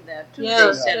families did that too. Yeah,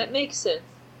 They sent that makes sense.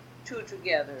 two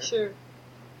together. Sure.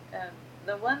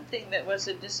 The one thing that was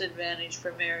a disadvantage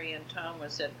for Mary and Tom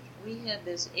was that we had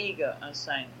this AGA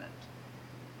assignment,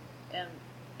 and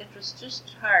it was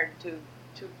just hard to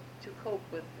cope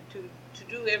with, to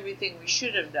do everything we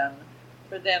should have done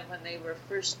for them when they were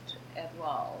first at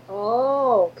Zahl.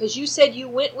 Oh, because you said you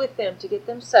went with them to get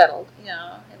them settled.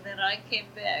 Yeah, and then I came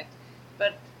back,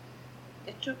 but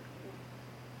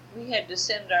we had to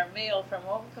send our mail from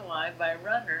Omkolai by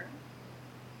runner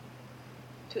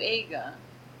to AGA,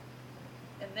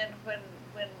 and then when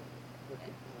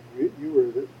You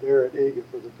were there at AGA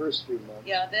for the first few months.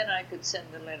 yeah, then I could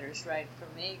send the letters right from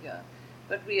AGA.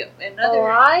 But Oh,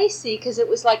 I see, because it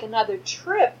was like another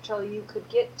trip till you could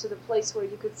get to the place where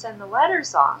you could send the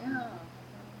letters off. Yeah.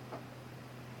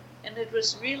 And it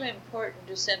was really important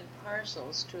to send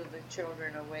parcels to the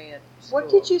children away at school. What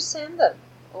did you send them?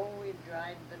 Oh, we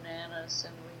dried bananas,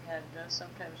 and we had,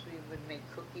 sometimes we would make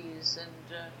cookies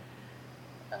and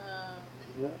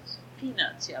Peanuts.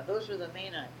 peanuts. Yeah, those were the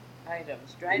main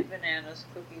items. Dried bananas,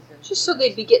 cookies, and Just so peanuts.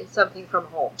 they'd be getting something from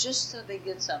home. Just so they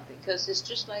get something, because it's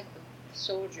just like the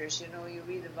soldiers, you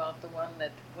read about the one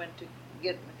that went to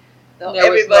get, There was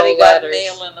everybody no got letters.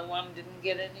 mail and the one didn't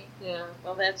get any. Yeah.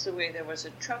 Well, that's the way. There was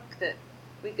a truck that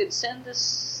we could send this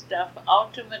stuff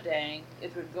out to Madang.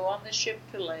 It would go on the ship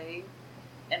to Leh,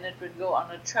 and it would go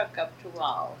on a truck up to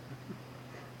Zahl.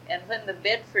 And when the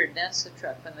Bedford, that's the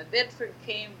truck, when the Bedford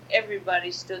came,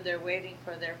 everybody stood there waiting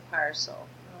for their parcel.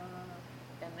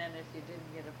 And then if you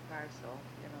didn't get a parcel,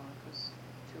 it was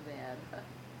too bad.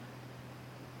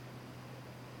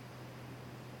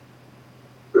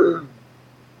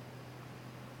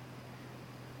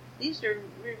 These are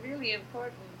really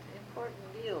important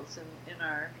deals in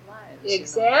our lives.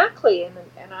 Exactly,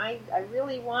 and I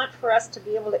really want for us to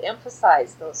be able to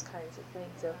emphasize those kinds of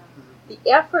things, of the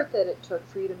effort that it took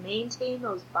for you to maintain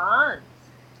those bonds.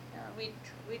 We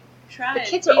tried. The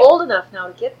kids are old enough now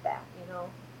to get that,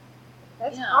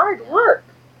 That's hard work.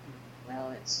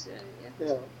 Well, it's Yeah,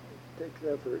 it takes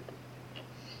effort.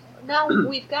 Now,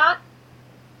 we've got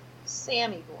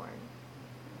Sammy born.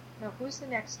 Now, who's the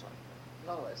next one?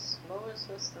 Lois. Lois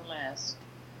was the last,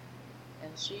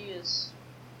 and she is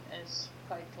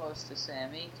quite close to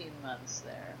Sam, 18 months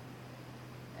there,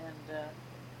 and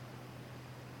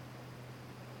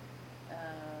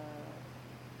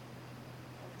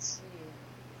let's see,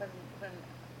 when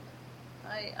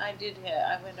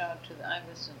I went out to I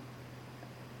wasn't,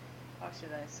 how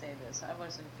should I say this? I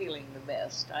wasn't feeling the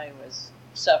best. I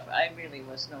really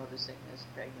was noticing this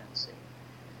pregnancy,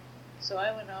 so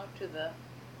I went out to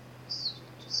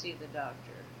see the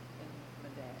doctor in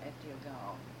Madang at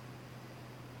Yagaon.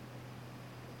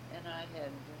 And I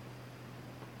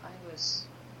was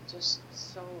just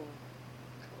so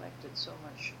collected so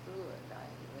much fluid.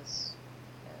 I was,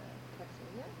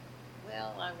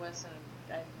 well, I wasn't,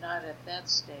 I'm not at that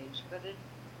stage, but it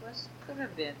could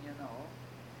have been,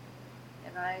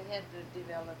 And I had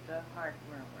developed a heart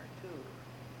murmur too.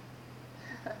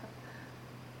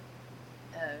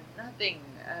 Nothing,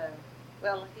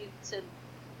 well, he said,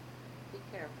 be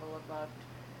careful about,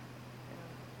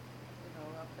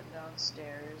 up and down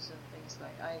stairs and things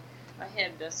like. I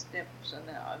had the steps and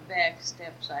the back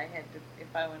steps. I had to,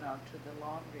 if I went out to the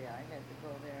laundry, I had to go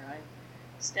there.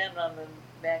 I'd stand on the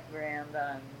back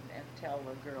veranda and tell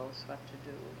the girls what to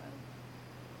do.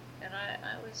 And I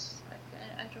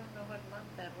don't know what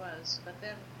month that was, but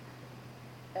then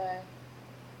the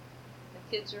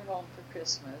kids are home for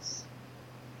Christmas.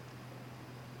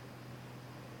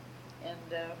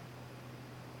 And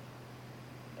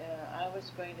I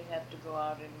was going to have to go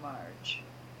out in March.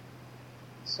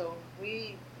 So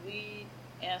we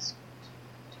asked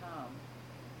Tom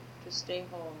to stay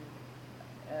home.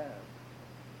 It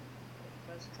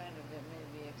was kind of, it made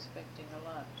me expecting a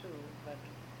lot too, but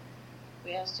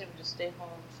we asked him to stay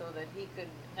home so that he could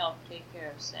help take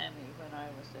care of Sammy when I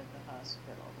was at the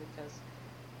hospital, because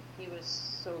he was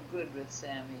so good with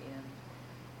Sammy, and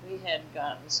we had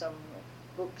gotten some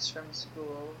books from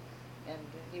school, and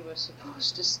he was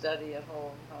supposed to study at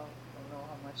home. I don't know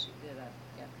how much he did, I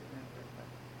can't remember, but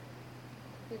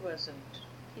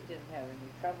he didn't have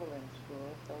any trouble in school,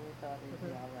 so we thought he'd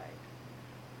be all right.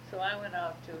 So I went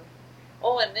out to,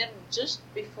 and then just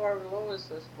before Lois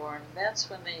was born, that's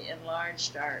when they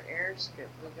enlarged our airstrip.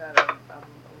 We got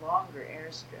a longer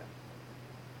airstrip.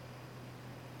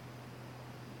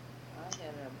 I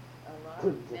had a lot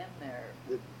of men there.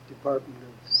 The Department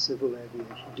of Civil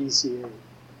Aviation, DCA,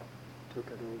 took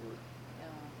it over.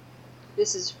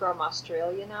 This is from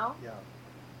Australia now? Yeah.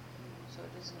 So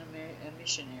it isn't a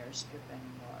mission airstrip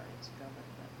anymore. It's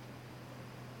government.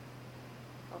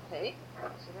 Okay.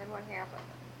 So then what happened?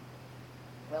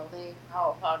 Well,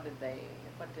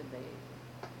 what did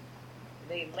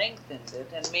they lengthened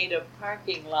it and made a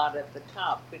parking lot at the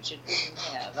top, which it didn't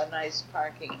have, a nice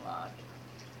parking lot.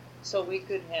 So we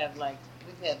could have, we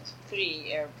had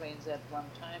 3 airplanes at one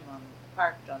time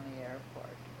parked on the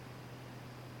airport.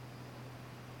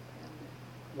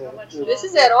 And how much This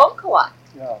is at Omkolai.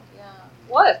 Yeah. Yeah,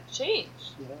 What a change.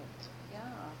 Yeah. yeah.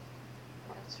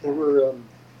 That's There right. were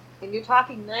And you're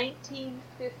talking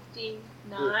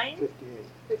 1959? 58.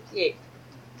 58.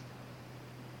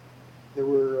 There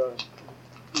were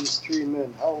these 3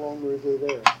 men. How long were they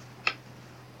there?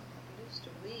 Used to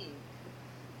leave.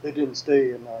 They didn't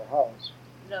stay in our house.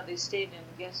 No, they stayed in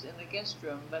the guest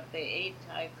room, but they ate.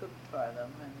 I cooked for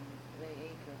them, and they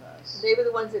ate with us. They were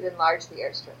the ones that enlarged the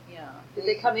airstrip. Yeah. Did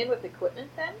they come in with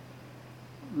equipment then?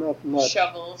 Not much,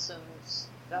 Shovels and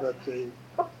stuff. but they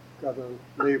got a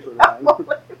labor line.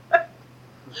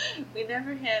 We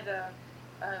never had a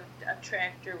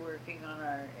tractor working on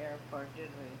our airport, did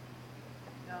we?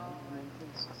 No, I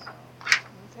think so.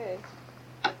 Okay.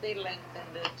 But they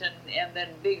lengthened it, and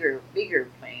then bigger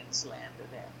planes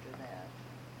landed after that.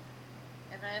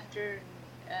 And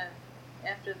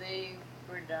after they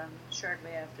were done,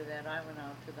 shortly after that, I went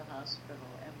out to the hospital,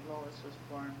 and Lois was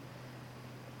born.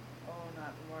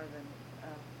 Not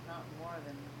more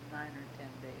than 9 or 10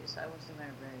 days. I wasn't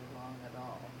there very long at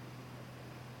all.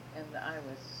 And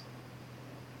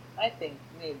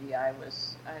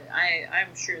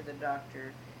I'm sure the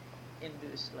doctor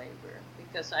induced labor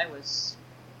because I was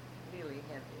really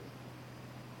heavy.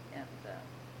 And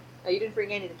You didn't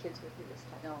bring any of the kids with you this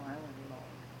time? no, I went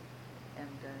alone. And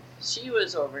she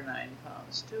was over 9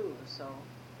 pounds too, so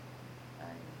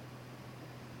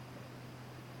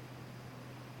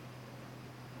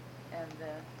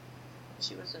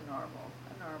she was a normal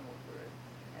birth,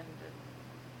 and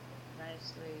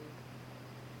nicely.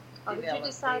 How did you developed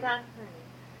decide baby. on her name?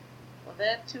 Well,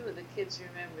 that too, the kids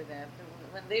remember that.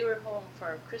 When they were home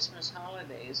for Christmas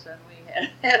holidays, when we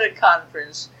had a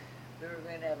conference, we were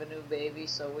going to have a new baby,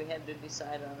 so we had to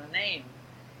decide on a name.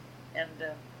 And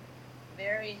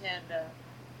Mary had,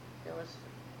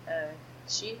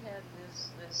 she had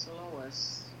this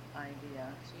Lois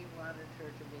idea. She wanted her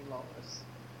to be Lois.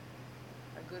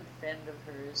 A good friend of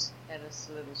hers had a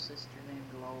little sister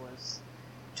named Lois.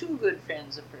 2 good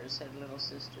friends of hers had little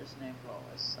sisters named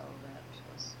Lois, so that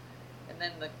was. And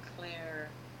then the Claire.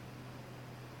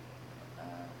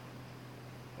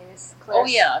 Is Claire? Oh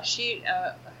yeah, she.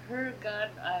 Her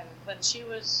when she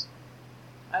was.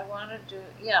 I wanted to.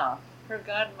 Yeah, her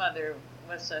godmother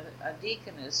was a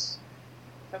deaconess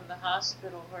from the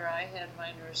hospital where I had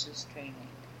my nurse's training,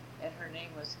 and her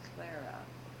name was Clara.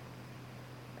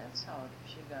 That's how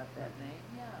she got that name,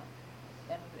 yeah.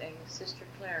 And Sister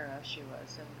Clara she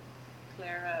was, and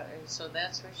Clara, so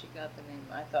that's where she got the name.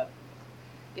 I thought,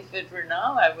 if it were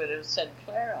now, I would have said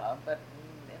Clara, but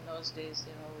in those days,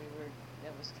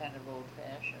 that was kind of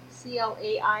old-fashioned.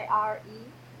 Claire.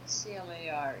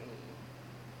 Clare.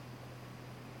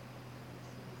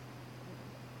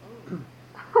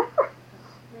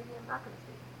 Maybe I'm not going to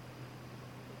say it.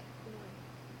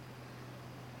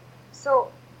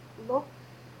 So,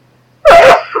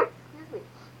 excuse me.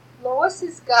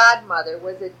 Lois's godmother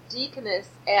was a deaconess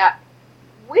at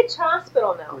which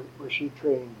hospital now? Where she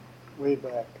trained way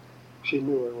back. She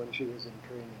knew her when she was in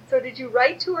training. So did you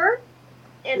write to her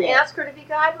and ask her to be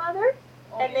godmother?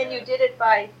 And then you did it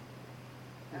by,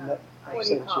 what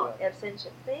do you call it? Absentia.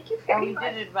 Thank you very much. We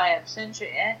did it by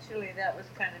absentia. Actually, that was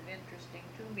kind of interesting,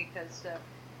 too, because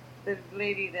the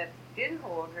lady that did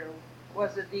hold her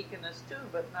was a deaconess, too,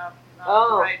 but not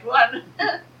the right one.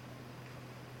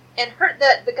 And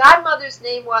the godmother's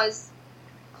name was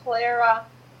Clara.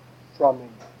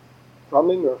 Frumming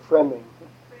or Fremming? Fremming.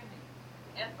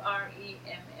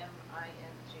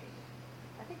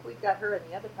 I think we've got her in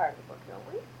the other part of the book,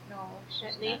 don't we? No,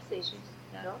 she's Nancy. not. She's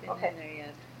not No? been Okay. in there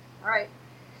yet. All right.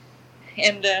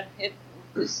 And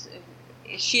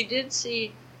she did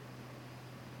see.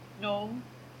 No,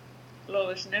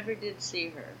 Lois never did see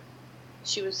her.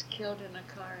 She was killed in a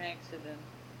car accident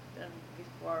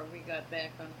before we got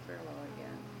back on furlough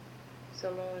again.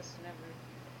 So Lois never.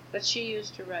 But she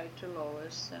used to write to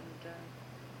Lois, and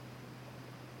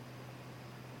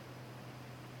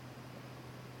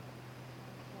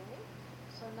Okay.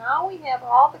 So now we have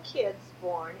all the kids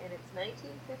born, and it's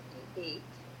 1958.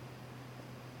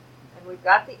 And we've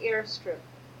got the airstrip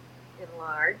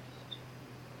enlarged.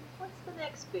 What's the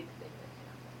next big thing that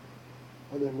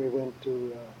happened? And then we went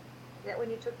to Is that when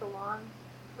you took the long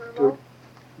furlough? To-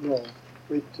 No,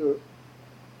 we No, that was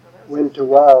went to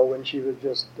WOW when she was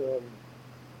just 2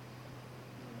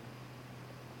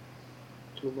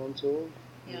 months old.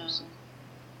 Yeah.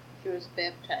 She was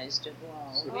baptized at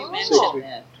WOW. Six- We six mentioned weeks.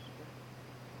 that.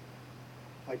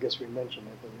 I guess we mentioned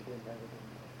it, but we didn't have it in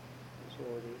the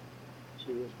sorority.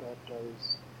 She was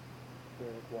baptized there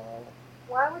at WOW.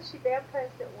 Why was she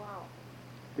baptized at WOW?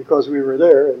 Because we were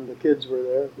there and the kids were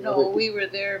there. the No, other we were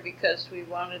there because we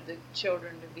wanted the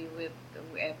children to be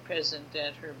present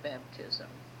at her baptism.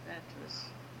 That was.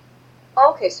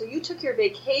 Okay, so you took your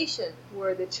vacation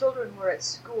where the children were at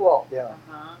school. Yeah.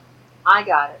 Uh-huh. I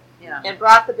got it. Yeah. And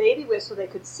brought the baby with so they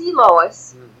could see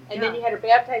Lois, Mhm. and then you had her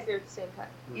baptized there at the same time.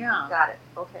 Yeah. Got it.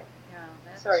 Okay. Yeah.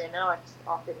 That's, Sorry, and now it's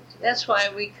all fitting together. That's why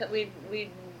we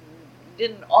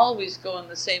didn't always go in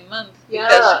the same month Yeah.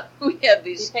 because we had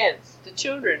these Depends. the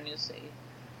children. You see.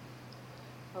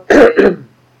 Okay. Okay.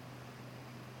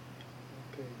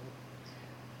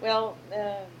 Well,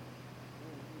 the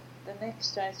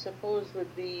next I suppose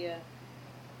would be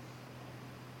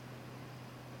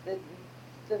the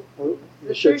Well, The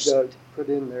you should first- put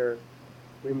in there,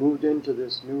 we moved into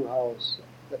this new house.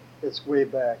 It's way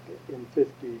back in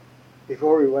 50,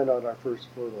 before we went on our first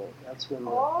furlough. That's when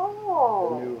the new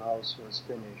Oh. house was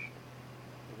finished.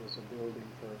 It was a building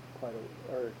for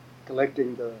or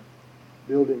collecting the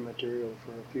building material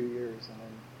for a few years, and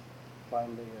then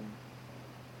finally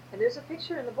And there's a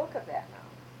picture in the book of that now.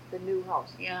 The new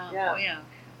house. yeah. Yeah. Oh yeah.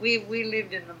 We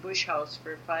lived in the bush house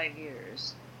for 5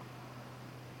 years.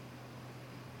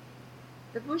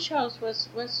 The bush house was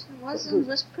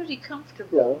pretty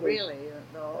comfortable, Yeah. really,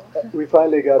 though. we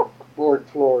finally got board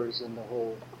floors in the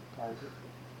whole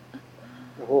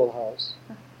house.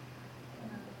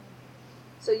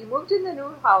 So you moved in the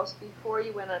new house before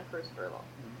you went on first furlough.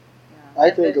 Yeah. I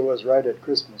And think then- it was right at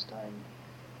Christmas time,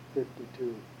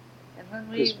 52. And when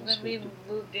Christmas we 50.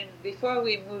 moved in, before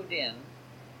we moved in,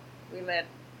 we let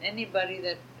anybody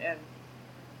that,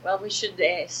 well, we should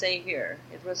say here,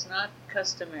 it was not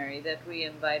customary that we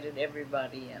invited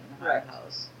everybody in our Right.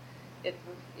 house. If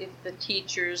the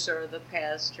teachers or the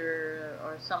pastor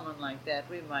or someone like that,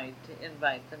 we might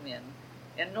invite them in.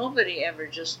 And nobody ever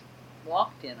just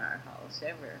walked in our house,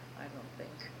 ever, I don't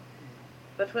think.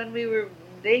 But when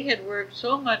they had worked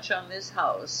so much on this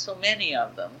house, so many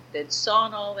of them, they'd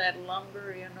sawn all that lumber,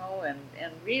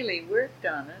 and really worked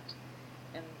on it.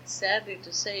 And sadly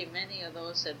to say, many of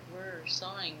those that were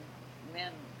sawing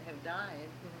men have died.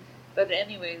 But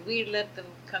anyway, we let them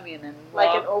come in and Like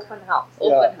walk, an open house.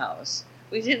 open house.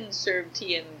 We didn't serve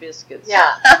tea and biscuits.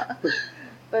 Yeah.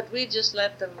 But we just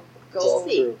let them To go.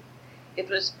 see. It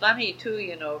was funny too,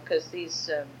 because these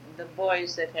the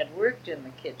boys that had worked in the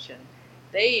kitchen,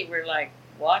 they were like,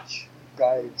 watch.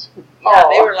 Guides. Yeah,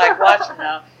 they Oh. were like watching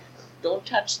now. Don't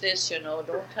touch this,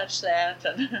 don't touch that,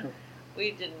 and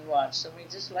we didn't watch. So we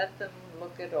just let them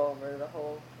look it over the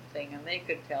whole thing, and they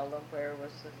could tell them where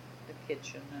was the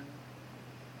kitchen and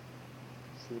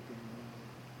Sleeping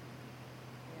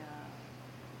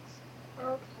yeah.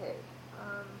 Okay.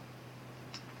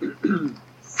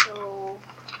 So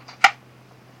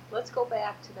let's go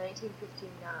back to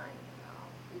 1959.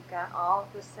 You've got all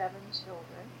of the 7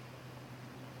 children,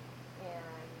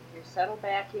 and you're settled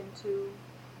back into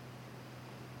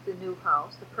the new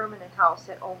house, the permanent house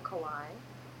at Omkolai.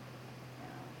 Yeah.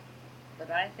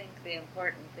 But I think the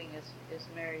important thing is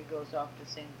Mary goes off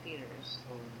to St. Peter's.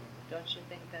 Don't you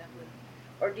think that would?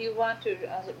 Or do you want to?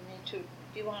 Do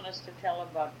you want us to tell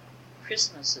about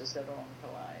Christmases at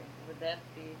Omkolai? Would that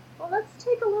be? Well, let's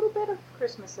take a little bit of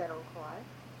Christmas at Omkolai.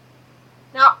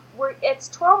 Now, it's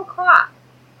 12 o'clock.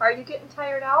 Are you getting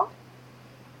tired out?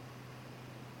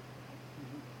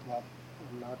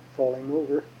 I'm not falling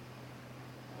over.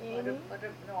 Amy? No,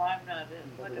 I'm not.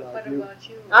 What about you? about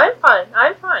you?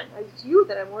 I'm fine. It's you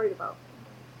that I'm worried about.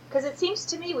 Because it seems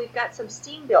to me we've got some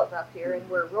steam built up here and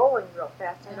we're rolling real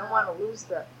fast. I don't want to lose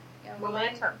the Yeah, well,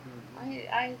 momentum. I made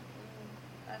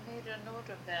a note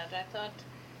of that. I thought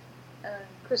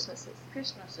Christmases.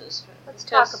 Christmases. Let's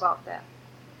because talk about that.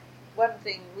 One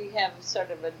thing, we have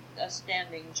sort of a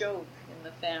standing joke in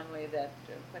the family that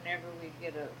whenever we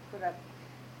put up,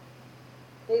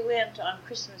 they went on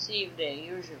Christmas Eve day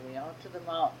usually out to the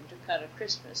mountain to cut a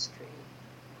Christmas tree.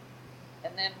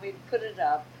 And then we'd put it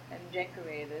up and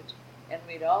decorate it, and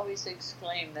we'd always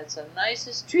exclaim, "That's the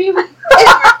nicest tree we've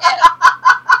ever had."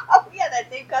 Oh, yeah, that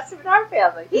same custom in our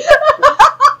family. Yeah,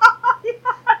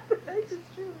 this is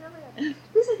true.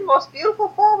 This is the most beautiful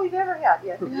fall we've ever had.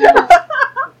 Yes.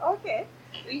 Okay.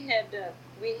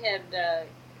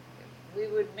 We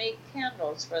would make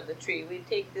candles for the tree. We'd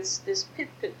take this pit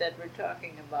that we're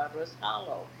talking about was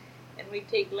hollow, and we'd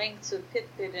take lengths of pit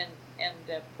and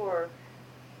pour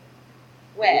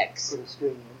wax. Put a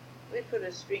string in. We'd put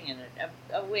a string in it,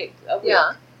 a wick,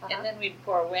 Yeah. and then we'd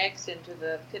pour wax into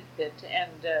the pit,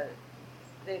 and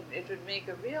it would make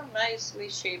a real nicely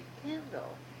shaped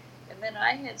candle. And then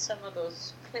I had some of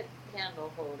those clip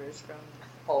candle holders from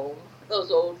home,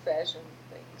 those old-fashioned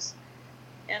things.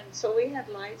 And so we had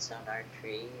lights on our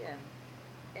tree,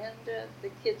 and the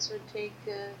kids would take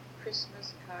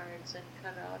Christmas cards and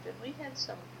cut out, and we had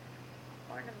some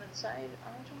ornaments. I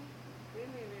don't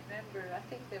really remember. I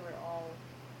think they were all.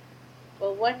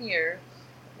 Well, one year,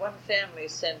 one family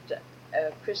sent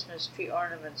Christmas tree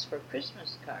ornaments for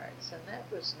Christmas cards, and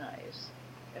that was nice.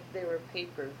 If they were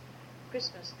paper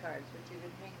Christmas cards, but you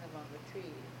could hang them on the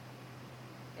tree.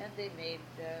 And they made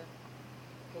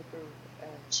paper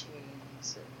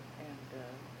chains and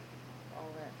all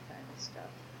that kind of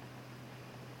stuff.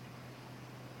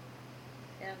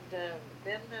 And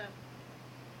then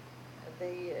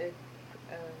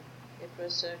it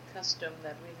was a custom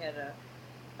that we had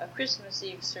a Christmas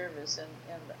Eve service, and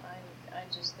I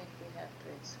just think we have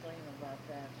to explain about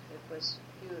that. It was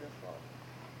beautiful.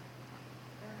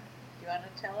 Do you want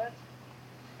to tell it?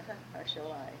 Or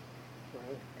shall I?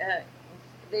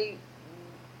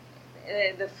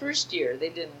 The first year they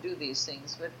didn't do these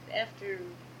things, but after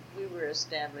we were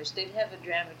established, they'd have a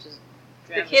dramatization.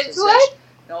 The kids would?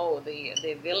 No, the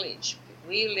village.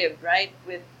 We lived right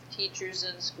with teachers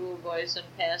and schoolboys and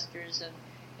pastors,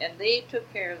 and they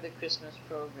took care of the Christmas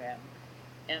program.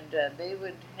 And they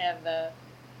would have a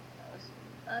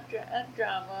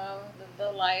drama,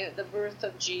 the birth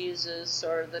of Jesus,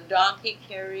 or the donkey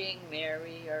carrying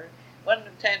Mary, or one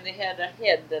time they had a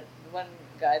head that one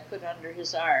guy put under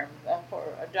his arm for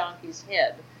a donkey's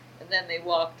head, and then they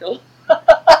walked along.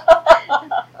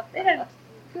 They had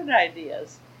good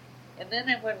ideas. And then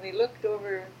when we looked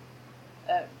over,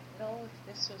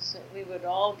 we would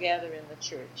all gather in the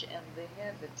church, and they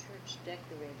had the church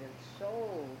decorated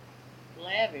so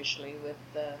lavishly with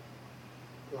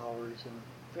Flowers and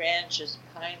branches,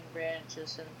 pine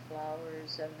branches and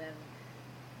flowers, and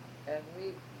then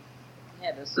we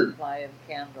had a supply of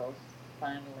candles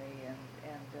finally,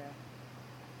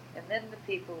 and then the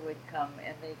people would come,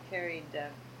 and they carried,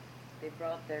 they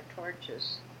brought their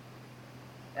torches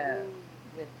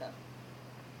with them,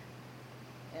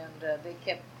 and they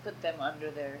put them under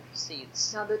their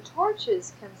seats. Now the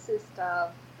torches consist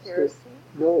of kerosene?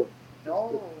 No,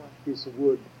 No, a piece of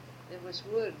wood. it was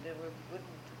wood. They were wooden.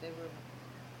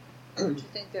 Don't you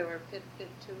think they were pit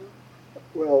too?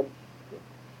 Well,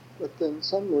 but then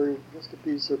some were just a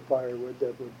piece of firewood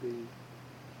that would be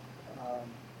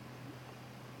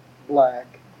black.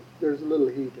 There's a little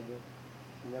heat in it,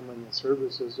 and then when the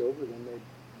service is over, then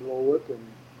they'd blow it and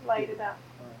Light it up.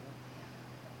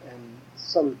 And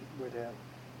some would have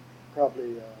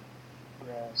probably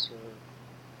grass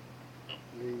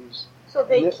or leaves. So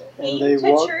they And came they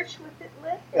to walk- church with it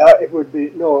lit? It would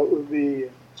be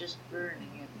Just burning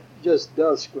it. just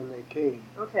dusk when they came,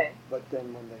 Okay. but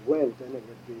then when they went, then it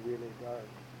would be really dark.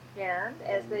 And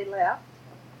as they left,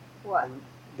 what? And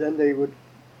then they would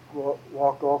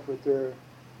walk off with their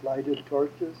lighted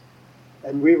torches.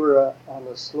 And we were on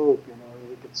a slope,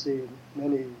 we could see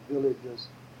many villages.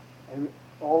 And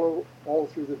all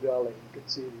through the valley, you could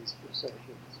see these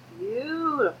processions.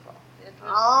 Beautiful. It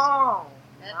was, Oh,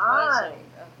 that nice. was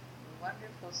a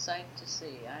wonderful sight to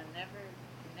see. I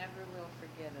never will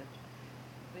forget it.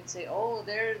 We'd say, oh,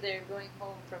 they're going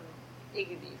home from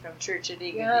Igadi, from church at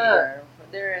Igadi, Yeah. or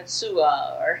they're at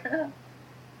Suwa, or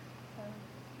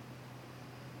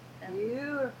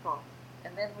Beautiful.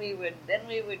 and then we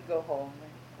would go home.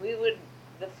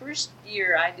 The first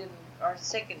year or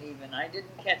second even, I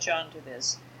didn't catch on to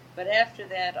this. But after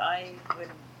that, I would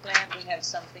plan to have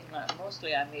something like,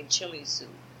 mostly I made chili soup.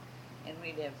 And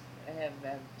we'd have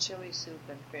chili soup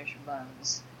and fresh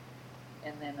buns.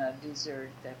 And then a dessert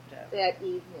that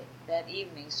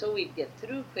evening. So we'd get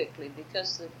through quickly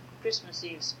because the Christmas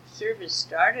Eve service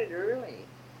started early.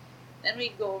 Then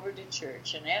we'd go over to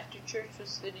church, and after church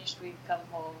was finished, we'd come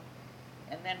home.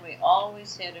 And then we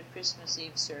always had a Christmas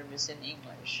Eve service in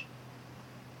English.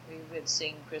 We would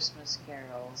sing Christmas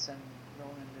carols, and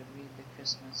Roland would read the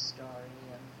Christmas story,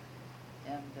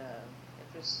 and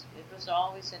it was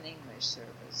always an English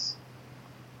service.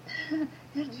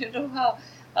 And you know how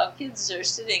kids are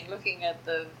sitting looking at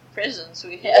the presents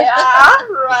we had. Yeah,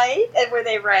 right. And were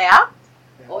they wrapped?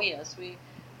 Oh yes, we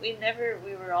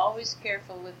were always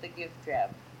careful with the gift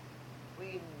wrap.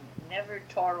 We never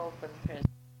tore open presents.